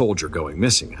invisible soldier going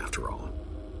missing, after all.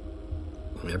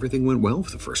 Everything went well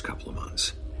for the first couple of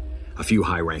months. A few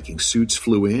high-ranking suits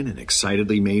flew in and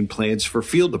excitedly made plans for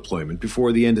field deployment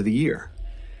before the end of the year.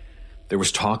 There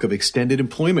was talk of extended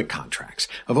employment contracts,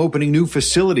 of opening new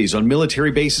facilities on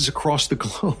military bases across the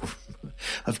globe,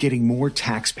 of getting more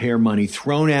taxpayer money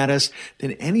thrown at us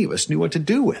than any of us knew what to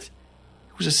do with.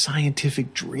 It was a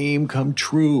scientific dream come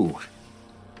true.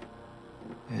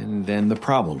 And then the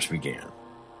problems began.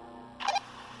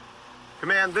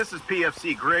 Command, this is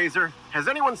PFC Grazer. Has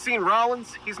anyone seen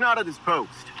Rollins? He's not at his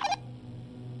post.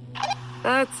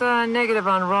 That's negative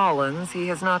on Rollins. He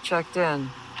has not checked in.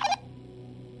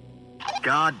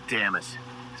 God damn it.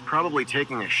 He's probably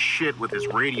taking a shit with his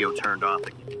radio turned off.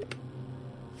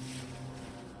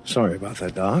 Sorry about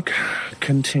that, Doc.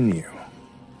 Continue.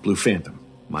 Blue Phantom,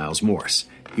 Miles Morse.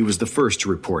 He was the first to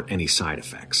report any side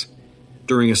effects.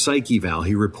 During a psych eval,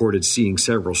 he reported seeing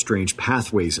several strange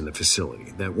pathways in the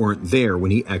facility that weren't there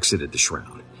when he exited the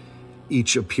shroud.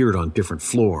 Each appeared on different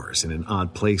floors and in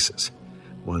odd places.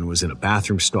 One was in a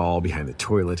bathroom stall behind the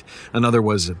toilet. Another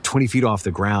was 20 feet off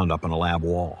the ground up on a lab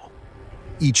wall.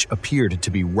 Each appeared to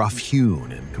be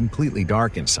rough-hewn and completely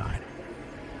dark inside.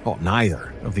 Well,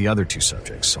 neither of the other two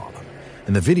subjects saw them,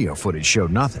 and the video footage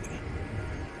showed nothing.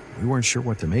 We weren't sure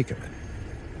what to make of it.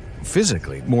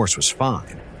 Physically, Morse was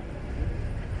fine.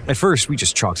 At first, we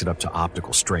just chalked it up to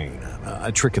optical strain,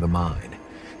 a trick of the mind.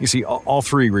 You see, all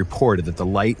three reported that the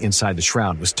light inside the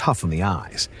shroud was tough on the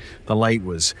eyes. The light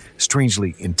was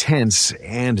strangely intense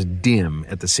and dim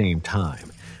at the same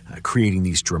time, creating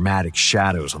these dramatic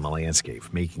shadows on the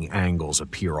landscape, making angles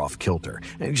appear off kilter,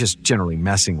 and just generally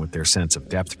messing with their sense of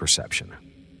depth perception.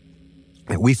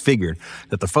 And we figured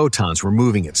that the photons were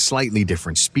moving at slightly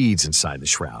different speeds inside the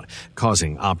shroud,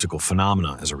 causing optical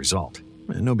phenomena as a result.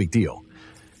 No big deal.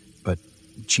 But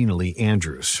Gina Lee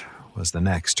Andrews was the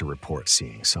next to report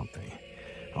seeing something.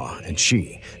 And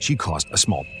she caused a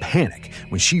small panic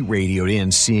when she radioed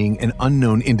in seeing an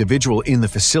unknown individual in the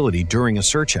facility during a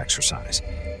search exercise.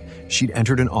 She'd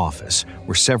entered an office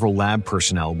where several lab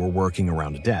personnel were working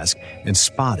around a desk and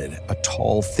spotted a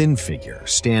tall, thin figure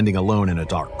standing alone in a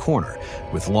dark corner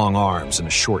with long arms and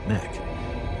a short neck.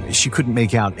 She couldn't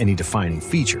make out any defining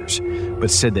features, but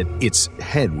said that its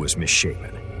head was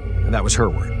misshapen. That was her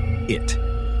word, it.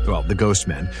 Well, the ghost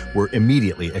men were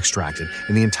immediately extracted,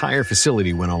 and the entire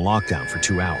facility went on lockdown for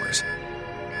 2 hours.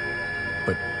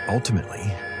 But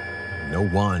ultimately, no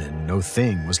one and no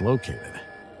thing was located.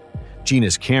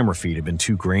 Gina's camera feed had been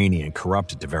too grainy and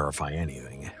corrupted to verify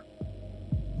anything.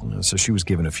 So she was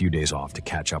given a few days off to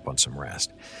catch up on some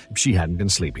rest. She hadn't been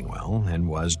sleeping well and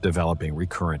was developing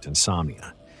recurrent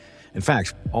insomnia. In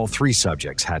fact, all three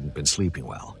subjects hadn't been sleeping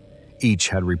well. Each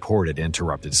had reported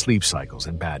interrupted sleep cycles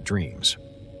and bad dreams.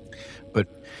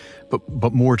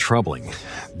 But more troubling,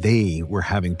 they were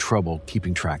having trouble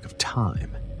keeping track of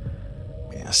time.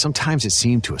 Sometimes it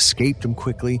seemed to escape them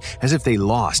quickly, as if they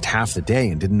lost half the day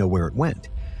and didn't know where it went.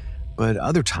 But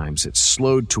other times it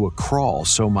slowed to a crawl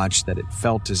so much that it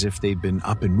felt as if they'd been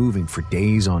up and moving for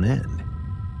days on end.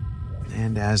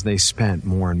 And as they spent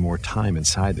more and more time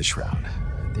inside the shroud,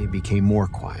 they became more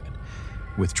quiet,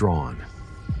 withdrawn,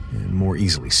 and more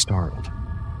easily startled.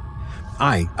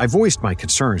 I voiced my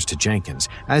concerns to Jenkins,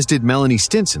 as did Melanie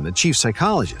Stinson, the chief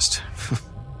psychologist.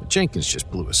 But Jenkins just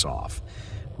blew us off.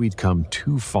 We'd come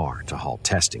too far to halt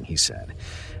testing, he said,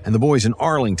 and the boys in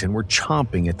Arlington were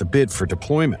chomping at the bit for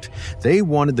deployment. They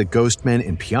wanted the ghost men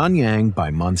in Pyongyang by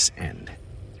month's end.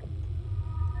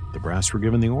 The brass were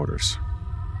given the orders.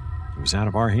 It was out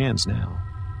of our hands now.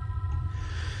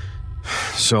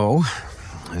 So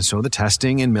the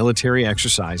testing and military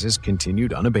exercises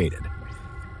continued unabated.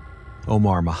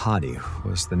 Omar Mahadi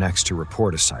was the next to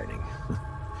report a sighting.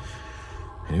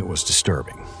 It was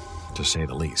disturbing, to say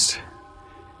the least.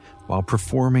 While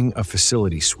performing a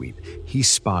facility sweep, he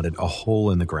spotted a hole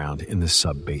in the ground in the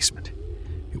sub-basement.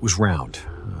 It was round,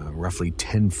 roughly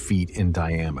 10 feet in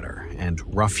diameter, and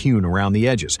rough-hewn around the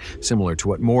edges, similar to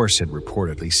what Morse had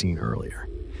reportedly seen earlier.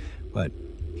 But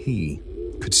he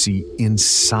could see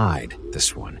inside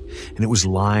this one, and it was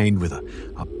lined with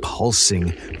a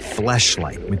pulsing,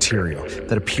 flesh-like material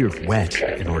that appeared wet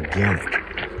and organic.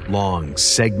 Long,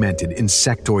 segmented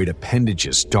insectoid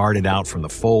appendages darted out from the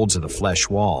folds of the flesh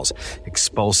walls,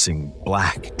 expulsing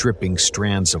black, dripping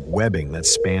strands of webbing that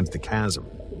spanned the chasm.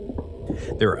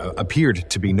 There appeared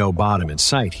to be no bottom in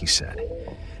sight, he said,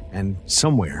 and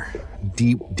somewhere,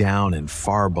 deep down and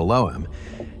far below him,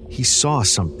 he saw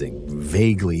something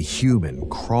vaguely human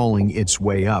crawling its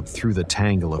way up through the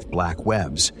tangle of black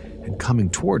webs and coming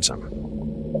towards him.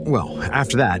 Well,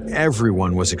 after that,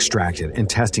 everyone was extracted and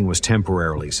testing was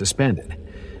temporarily suspended.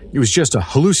 It was just a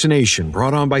hallucination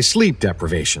brought on by sleep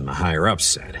deprivation, the higher-ups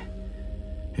said.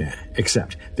 Yeah,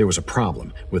 except there was a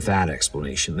problem with that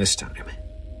explanation this time.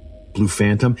 Blue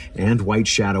Phantom and White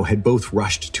Shadow had both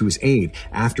rushed to his aid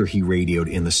after he radioed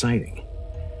in the sighting.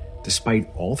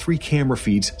 Despite all three camera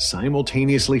feeds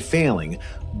simultaneously failing,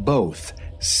 both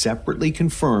separately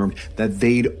confirmed that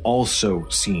they'd also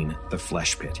seen the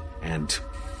flesh pit and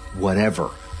whatever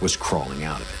was crawling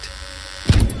out of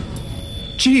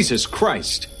it. Jesus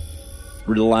Christ!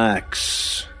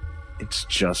 Relax. It's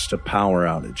just a power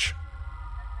outage.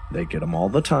 They get them all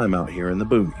the time out here in the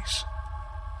boonies.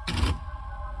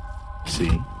 See,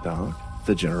 Doc?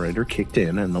 The generator kicked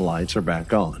in and the lights are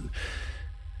back on.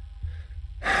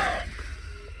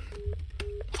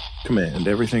 Command,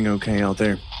 everything okay out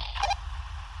there?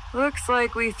 Looks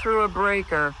like we threw a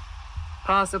breaker.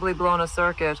 Possibly blown a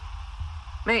circuit.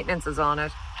 Maintenance is on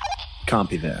it.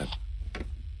 Copy that.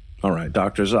 All right,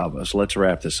 Dr. Zavas, let's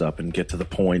wrap this up and get to the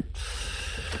point.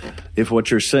 If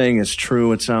what you're saying is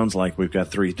true, it sounds like we've got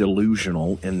 3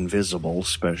 delusional, invisible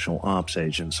special ops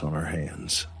agents on our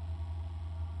hands.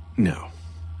 No.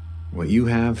 What you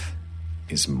have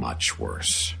is much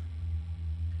worse.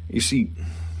 You see,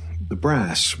 the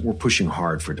brass were pushing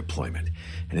hard for deployment,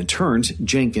 and in turns,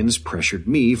 Jenkins pressured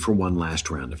me for one last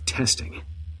round of testing.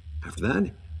 After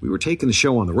that, we were taking the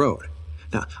show on the road.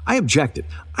 Now, I objected.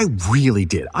 I really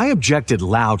did. I objected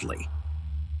loudly.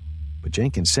 But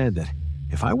Jenkins said that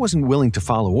if I wasn't willing to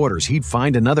follow orders, he'd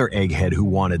find another egghead who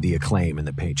wanted the acclaim and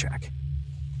the paycheck.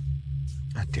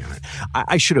 God damn it.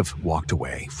 I should have walked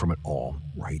away from it all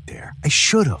right there. I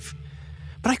should have.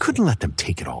 But I couldn't let them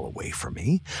take it all away from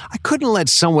me. I couldn't let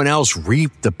someone else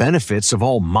reap the benefits of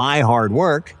all my hard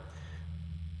work.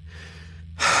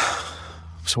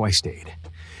 So I stayed,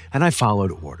 and I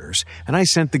followed orders, and I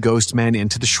sent the ghost men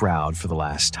into the shroud for the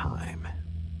last time.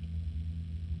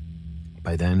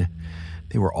 By then,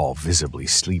 they were all visibly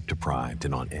sleep-deprived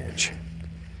and on edge.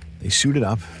 They suited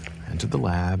up, entered the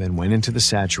lab, and went into the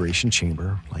saturation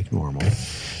chamber like normal.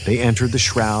 They entered the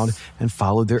shroud and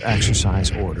followed their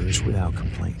exercise orders without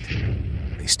complaint.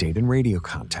 They stayed in radio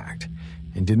contact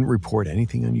and didn't report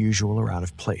anything unusual or out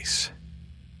of place.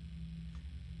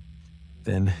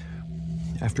 Then,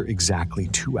 after exactly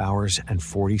 2 hours and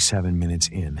 47 minutes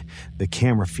in, the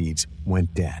camera feeds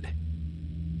went dead.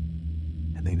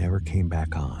 And they never came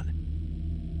back on.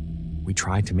 We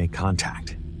tried to make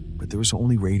contact, but there was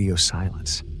only radio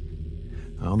silence.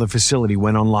 Well, the facility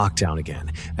went on lockdown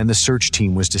again, and the search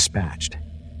team was dispatched.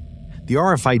 The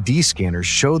RFID scanners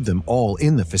showed them all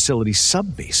in the facility's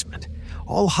sub-basement,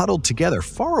 all huddled together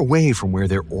far away from where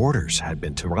their orders had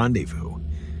been to rendezvous.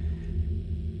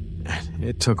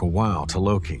 It took a while to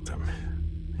locate them,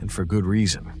 and for good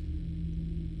reason.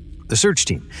 The search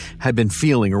team had been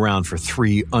feeling around for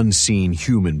 3 unseen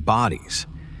human bodies.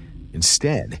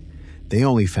 Instead, they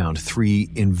only found 3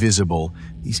 invisible,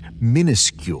 these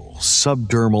minuscule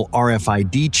subdermal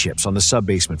RFID chips on the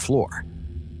sub-basement floor.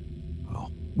 Well,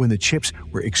 when the chips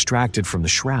were extracted from the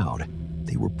shroud,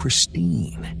 they were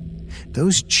pristine.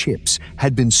 Those chips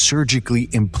had been surgically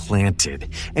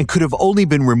implanted and could have only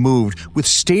been removed with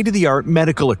state-of-the-art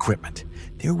medical equipment.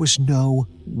 There was no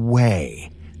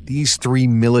way these 3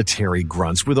 military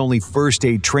grunts with only first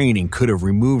aid training could have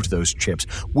removed those chips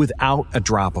without a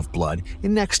drop of blood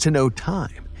in next to no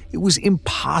time. It was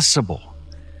impossible.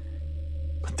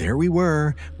 But there we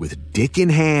were, with Dick in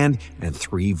hand and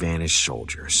 3 vanished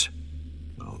soldiers.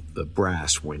 Well, the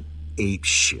brass went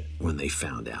apeshit when they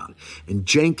found out, and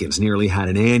Jenkins nearly had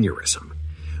an aneurysm.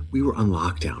 We were on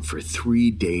lockdown for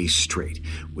 3 days straight,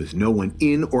 with no one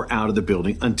in or out of the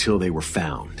building until they were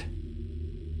found.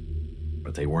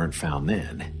 But they weren't found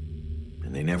then,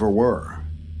 and they never were.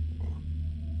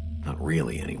 Not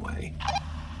really, anyway.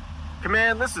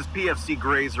 Command, this is PFC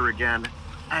Grazer again.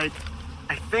 I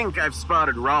I think I've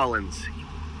spotted Rollins.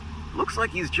 Looks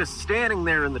like he's just standing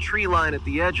there in the tree line at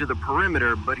the edge of the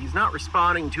perimeter, but he's not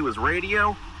responding to his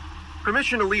radio.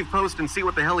 Permission to leave post and see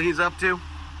what the hell he's up to?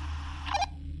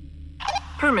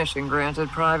 Permission granted,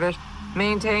 Private.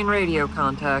 Maintain radio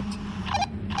contact.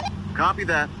 Copy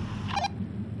that.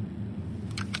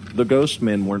 The ghost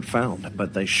men weren't found,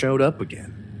 but they showed up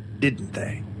again, didn't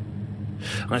they?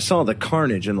 I saw the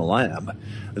carnage in the lab.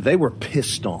 They were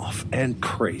pissed off and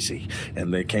crazy,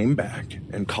 and they came back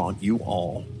and caught you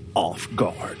all off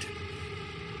guard.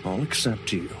 All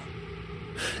except you.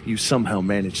 You somehow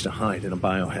managed to hide in a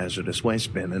biohazardous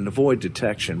waste bin and avoid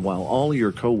detection while all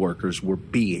your coworkers were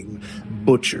being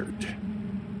butchered.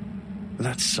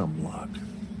 That's some luck.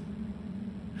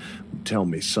 Tell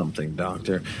me something,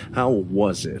 Doctor. How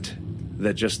was it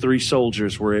that just 3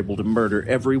 soldiers were able to murder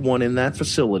everyone in that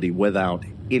facility without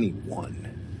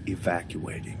anyone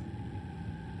evacuating?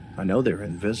 I know they're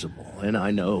invisible, and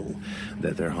I know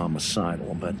that they're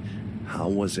homicidal, but how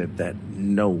was it that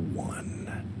no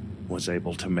one was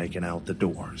able to make it out the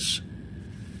doors?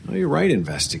 Well, you're right,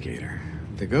 investigator.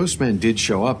 The ghost men did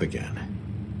show up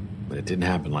again, but it didn't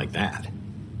happen like that.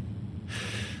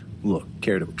 Look,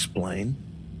 care to explain?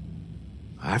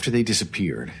 After they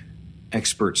disappeared,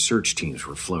 expert search teams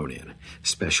were flown in.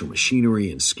 Special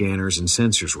machinery and scanners and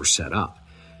sensors were set up.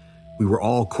 We were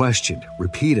all questioned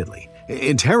repeatedly,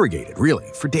 interrogated, really,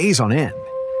 for days on end.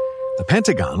 The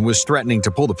Pentagon was threatening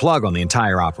to pull the plug on the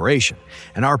entire operation,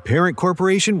 and our parent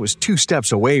corporation was 2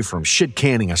 steps away from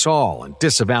shit-canning us all and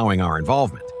disavowing our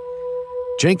involvement.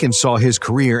 Jenkins saw his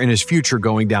career and his future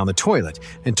going down the toilet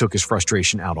and took his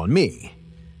frustration out on me.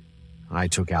 I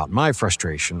took out my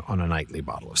frustration on a nightly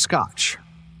bottle of scotch.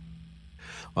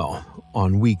 Well,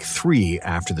 on week 3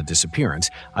 after the disappearance,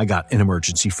 I got an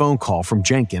emergency phone call from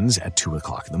Jenkins at 2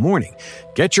 o'clock in the morning.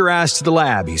 "Get your ass to the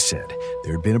lab," he said.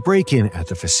 There had been a break-in at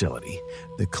the facility.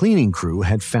 The cleaning crew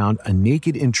had found a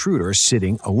naked intruder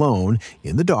sitting alone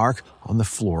in the dark on the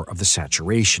floor of the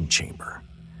saturation chamber.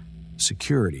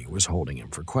 Security was holding him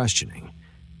for questioning,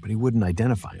 but he wouldn't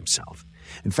identify himself.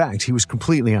 In fact, he was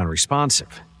completely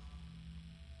unresponsive.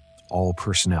 All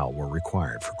personnel were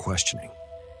required for questioning.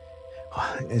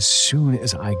 As soon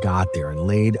as I got there and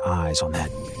laid eyes on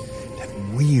that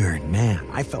weird man,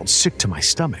 I felt sick to my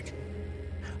stomach.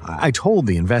 I told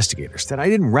the investigators that I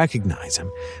didn't recognize him,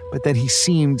 but that he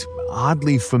seemed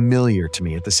oddly familiar to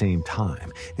me at the same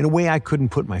time, in a way I couldn't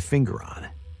put my finger on.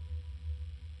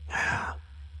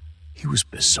 He was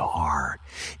bizarre.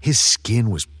 His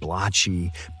skin was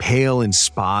blotchy, pale in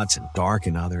spots and dark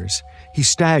in others. He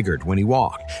staggered when he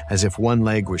walked, as if one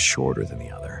leg was shorter than the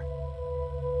other.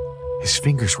 His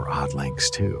fingers were odd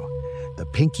lengths, too. The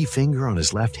pinky finger on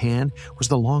his left hand was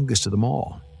the longest of them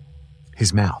all.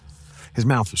 His mouth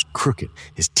was crooked,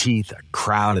 his teeth a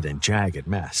crowded and jagged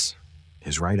mess.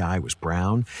 His right eye was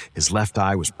brown, his left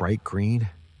eye was bright green.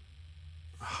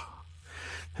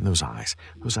 And those eyes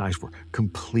were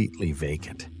completely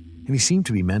vacant, and he seemed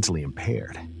to be mentally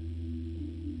impaired.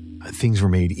 Things were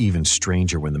made even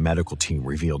stranger when the medical team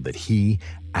revealed that he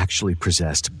actually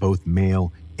possessed both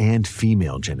male and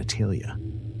female genitalia.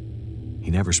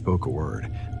 He never spoke a word,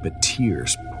 but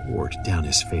tears poured down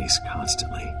his face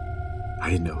constantly. I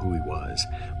didn't know who he was,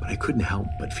 but I couldn't help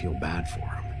but feel bad for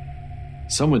him.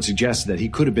 Someone suggested that he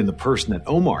could have been the person that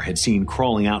Omar had seen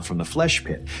crawling out from the flesh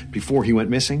pit before he went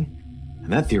missing,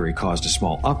 and that theory caused a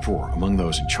small uproar among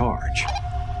those in charge.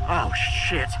 Oh,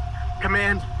 shit.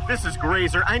 Command, this is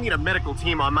Grazer. I need a medical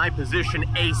team on my position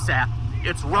ASAP.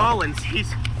 It's Rollins.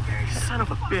 He's... Son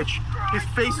of a bitch. His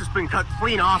face has been cut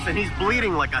clean off and he's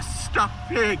bleeding like a stuck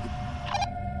pig.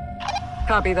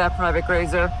 Copy that, Private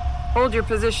Grazer. Hold your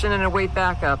position and await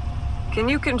backup. Can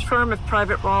you confirm if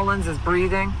Private Rollins is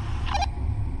breathing?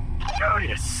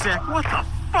 Wait a sec. What the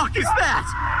fuck is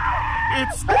that?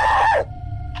 It's...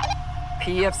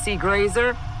 PFC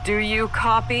Grazer, do you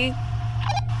copy?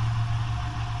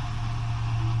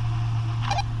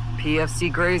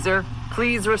 PFC Grazer,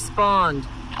 please respond.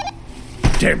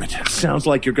 Damn it. Sounds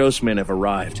like your ghost men have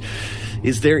arrived.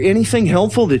 Is there anything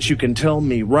helpful that you can tell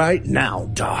me right now,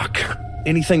 Doc?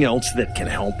 Anything else that can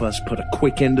help us put a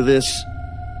quick end to this?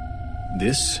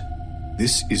 This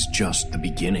is just the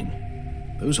beginning.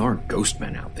 Those aren't ghost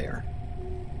men out there.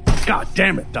 God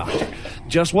damn it, Doctor.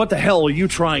 Just what the hell are you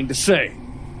trying to say?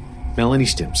 Melanie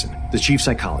Stimson, the chief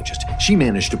psychologist, she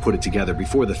managed to put it together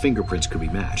before the fingerprints could be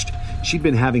matched. She'd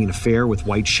been having an affair with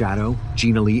White Shadow,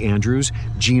 Gina Lee Andrews,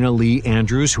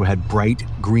 who had bright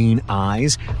green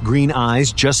eyes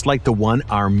just like the one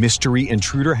our mystery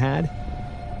intruder had.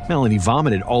 Melanie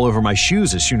vomited all over my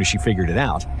shoes as soon as she figured it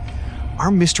out.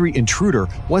 Our mystery intruder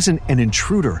wasn't an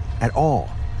intruder at all.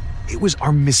 It was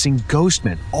our missing ghost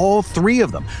men, all three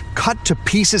of them, cut to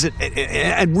pieces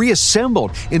and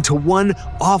reassembled into one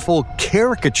awful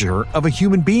caricature of a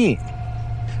human being.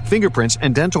 Fingerprints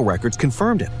and dental records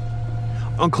confirmed it.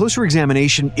 On closer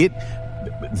examination,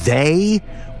 they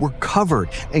were covered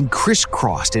and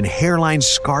crisscrossed in hairline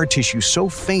scar tissue so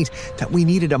faint that we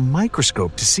needed a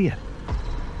microscope to see it.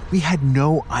 We had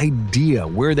no idea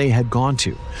where they had gone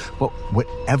to, but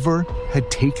whatever had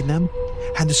taken them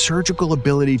had the surgical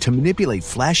ability to manipulate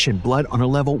flesh and blood on a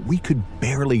level we could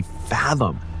barely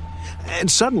fathom.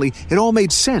 And suddenly, it all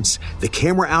made sense. The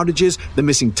camera outages, the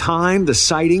missing time, the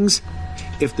sightings.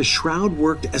 If the shroud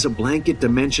worked as a blanket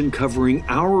dimension covering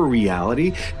our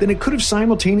reality, then it could have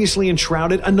simultaneously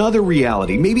enshrouded another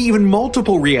reality, maybe even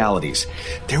multiple realities.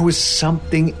 There was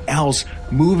something else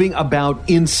moving about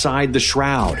inside the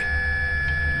shroud.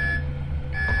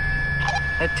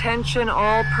 Attention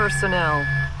all personnel.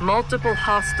 Multiple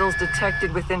hostiles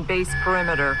detected within base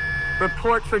perimeter.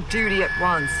 Report for duty at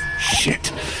once.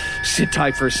 Shit. Sit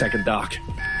tight for a second, Doc.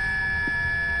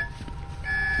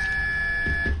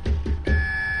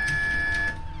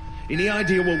 Any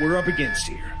idea what we're up against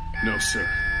here? No, sir.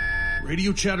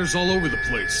 Radio chatter's all over the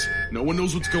place. No one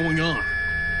knows what's going on.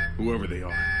 Whoever they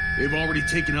are, they've already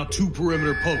taken out 2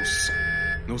 perimeter posts.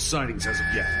 No sightings as of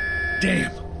yet.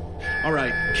 Damn. All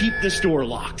right, keep this door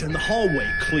locked and the hallway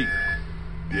clear.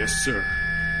 Yes, sir.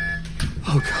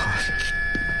 Oh, God.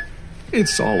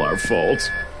 It's all our fault.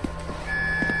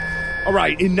 All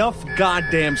right, enough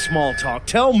goddamn small talk.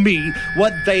 Tell me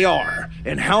what they are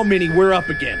and how many we're up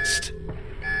against.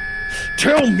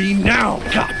 Tell me now,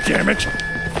 goddammit!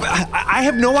 I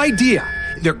have no idea.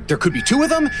 There could be 2 of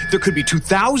them. There could be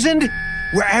 2,000.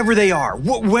 Wherever they are,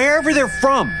 wherever they're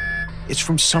from. It's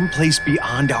from someplace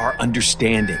beyond our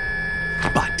understanding.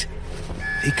 But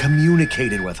they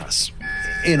communicated with us.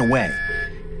 In a way.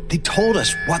 They told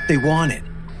us what they wanted.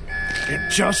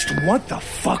 And just what the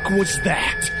fuck was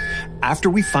that? After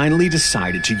we finally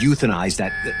decided to euthanize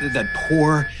that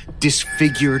poor,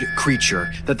 disfigured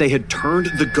creature that they had turned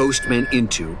the ghost men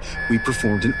into, we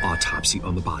performed an autopsy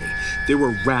on the body. There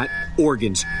were rat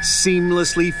organs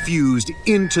seamlessly fused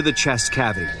into the chest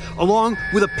cavity, along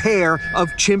with a pair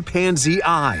of chimpanzee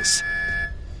eyes.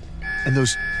 And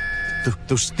those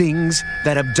things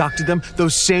that abducted them,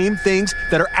 those same things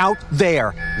that are out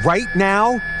there right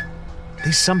now,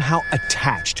 they somehow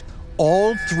attached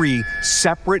all 3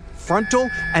 separate frontal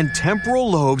and temporal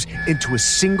lobes into a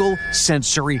single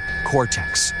sensory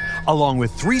cortex, along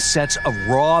with 3 sets of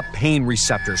raw pain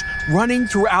receptors running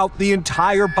throughout the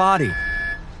entire body.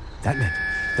 That meant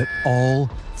that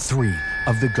all 3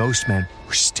 of the ghost men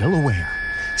were still aware,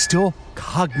 still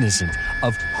cognizant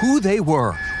of who they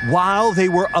were while they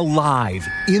were alive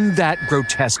in that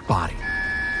grotesque body.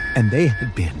 And they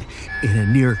had been in a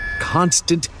near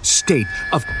constant state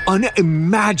of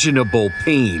unimaginable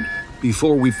pain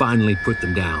before we finally put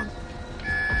them down.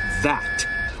 That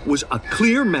was a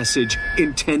clear message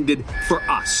intended for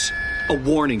us, a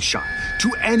warning shot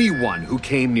to anyone who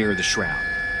came near the shroud.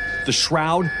 The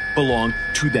shroud belonged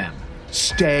to them.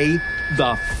 Stay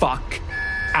the fuck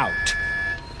out.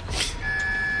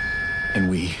 And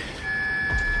we...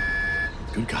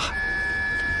 Good God.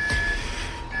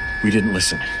 We didn't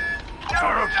listen.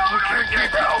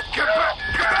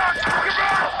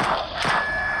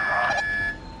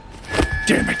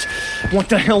 Damn it. What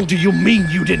the hell do you mean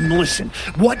you didn't listen?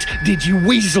 What did you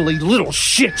weaselly little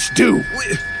shits do?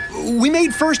 We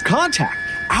made first contact.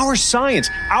 Our science,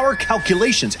 our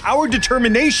calculations, our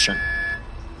determination.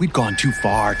 We'd gone too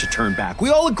far to turn back. We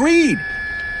all agreed.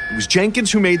 It was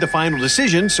Jenkins who made the final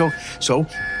decision, so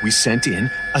we sent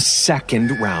in a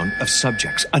second round of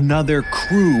subjects, another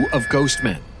crew of ghost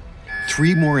men.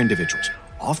 3 more individuals,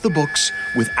 off the books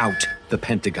without the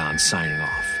Pentagon signing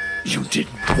off. You did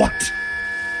what?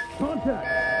 Contact!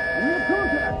 We have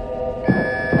contact!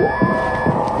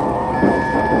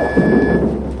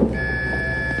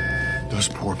 Those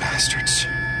poor bastards.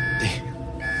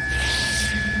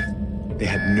 They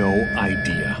had no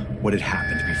idea what had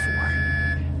happened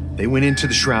before. They went into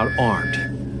the shroud armed,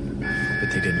 but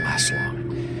they didn't last long.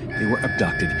 They were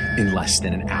abducted in less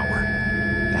than an hour.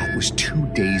 That was 2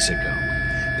 days ago.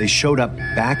 They showed up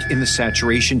back in the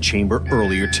saturation chamber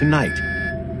earlier tonight,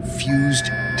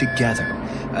 fused together.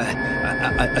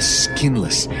 A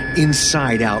skinless,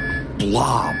 inside-out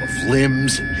blob of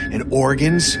limbs and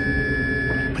organs.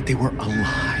 But they were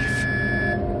alive.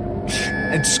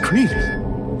 And screaming.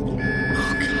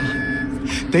 Oh,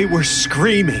 God. They were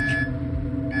screaming.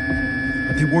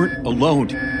 But they weren't alone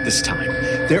this time.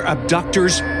 Their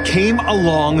abductors came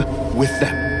along with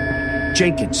them.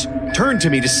 Jenkins turned to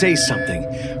me to say something,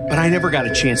 but I never got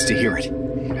a chance to hear it.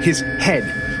 His head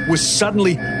was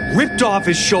suddenly ripped off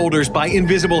his shoulders by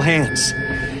invisible hands.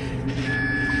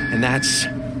 And that's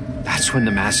when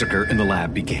the massacre in the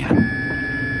lab began.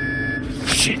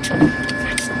 Shit.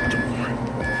 That's the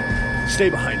door. Stay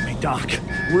behind me, Doc.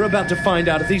 We're about to find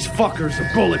out if these fuckers are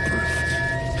bulletproof.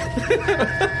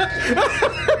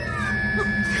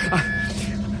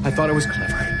 I thought I was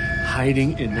clever,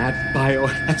 hiding in that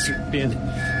biohazard bin.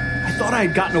 I thought I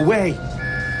had gotten away.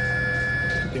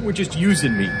 They were just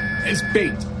using me as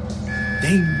bait.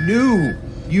 They knew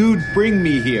you'd bring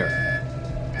me here.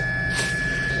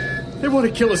 They want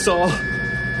to kill us all.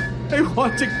 They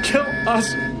want to kill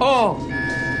us all.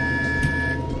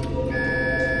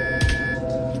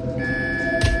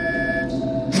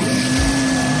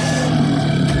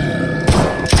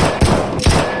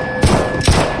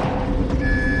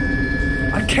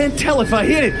 I can't tell if I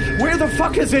hit it. Where the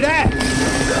fuck is it at?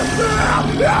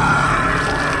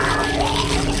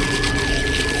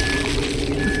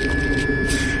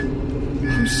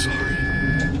 I'm sorry.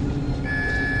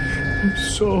 I'm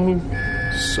so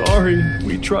sorry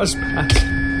we trespassed.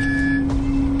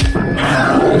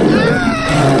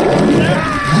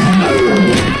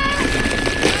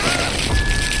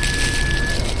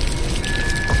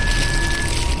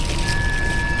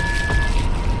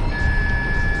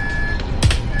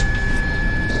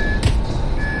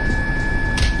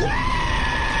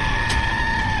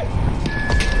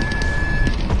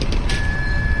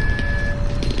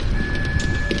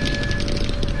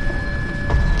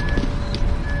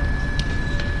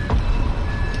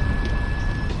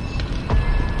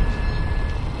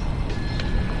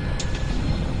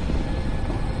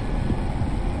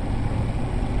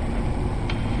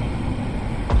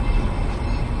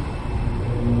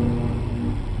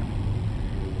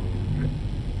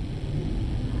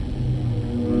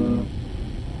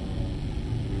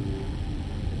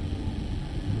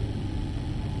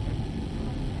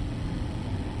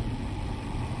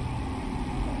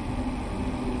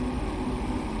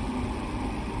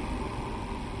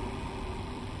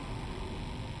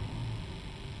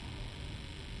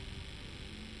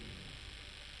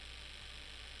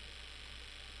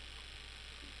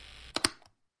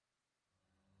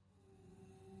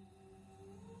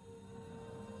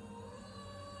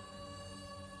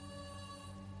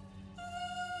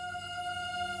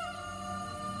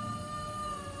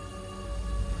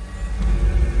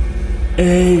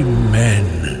 Amen.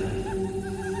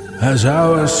 As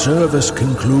our service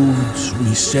concludes,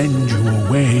 we send you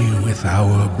away with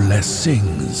our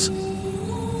blessings.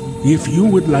 If you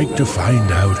would like to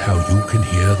find out how you can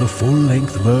hear the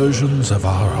full-length versions of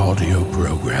our audio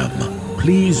program,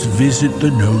 please visit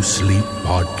the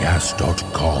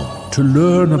NoSleepPodcast.com to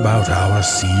learn about our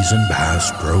Season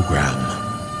Pass program.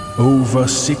 Over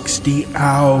 60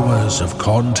 hours of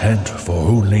content for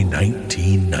only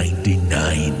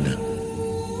 $19.99.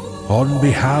 On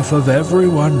behalf of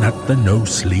everyone at the No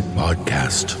Sleep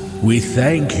Podcast, we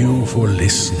thank you for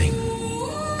listening.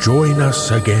 Join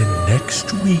us again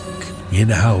next week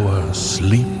in our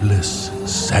Sleepless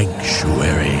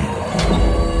Sanctuary.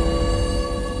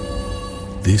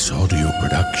 This audio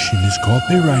production is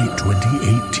copyright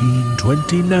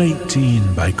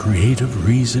 2018-2019 by Creative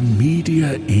Reason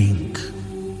Media, Inc.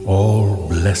 All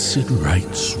blessed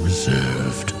rights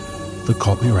reserved. The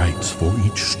copyrights for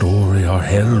each story are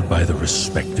held by the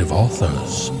respective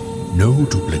authors. No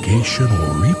duplication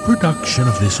or reproduction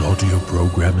of this audio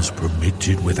program is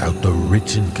permitted without the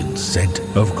written consent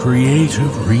of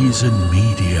Creative Reason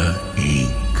Media,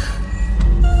 Inc.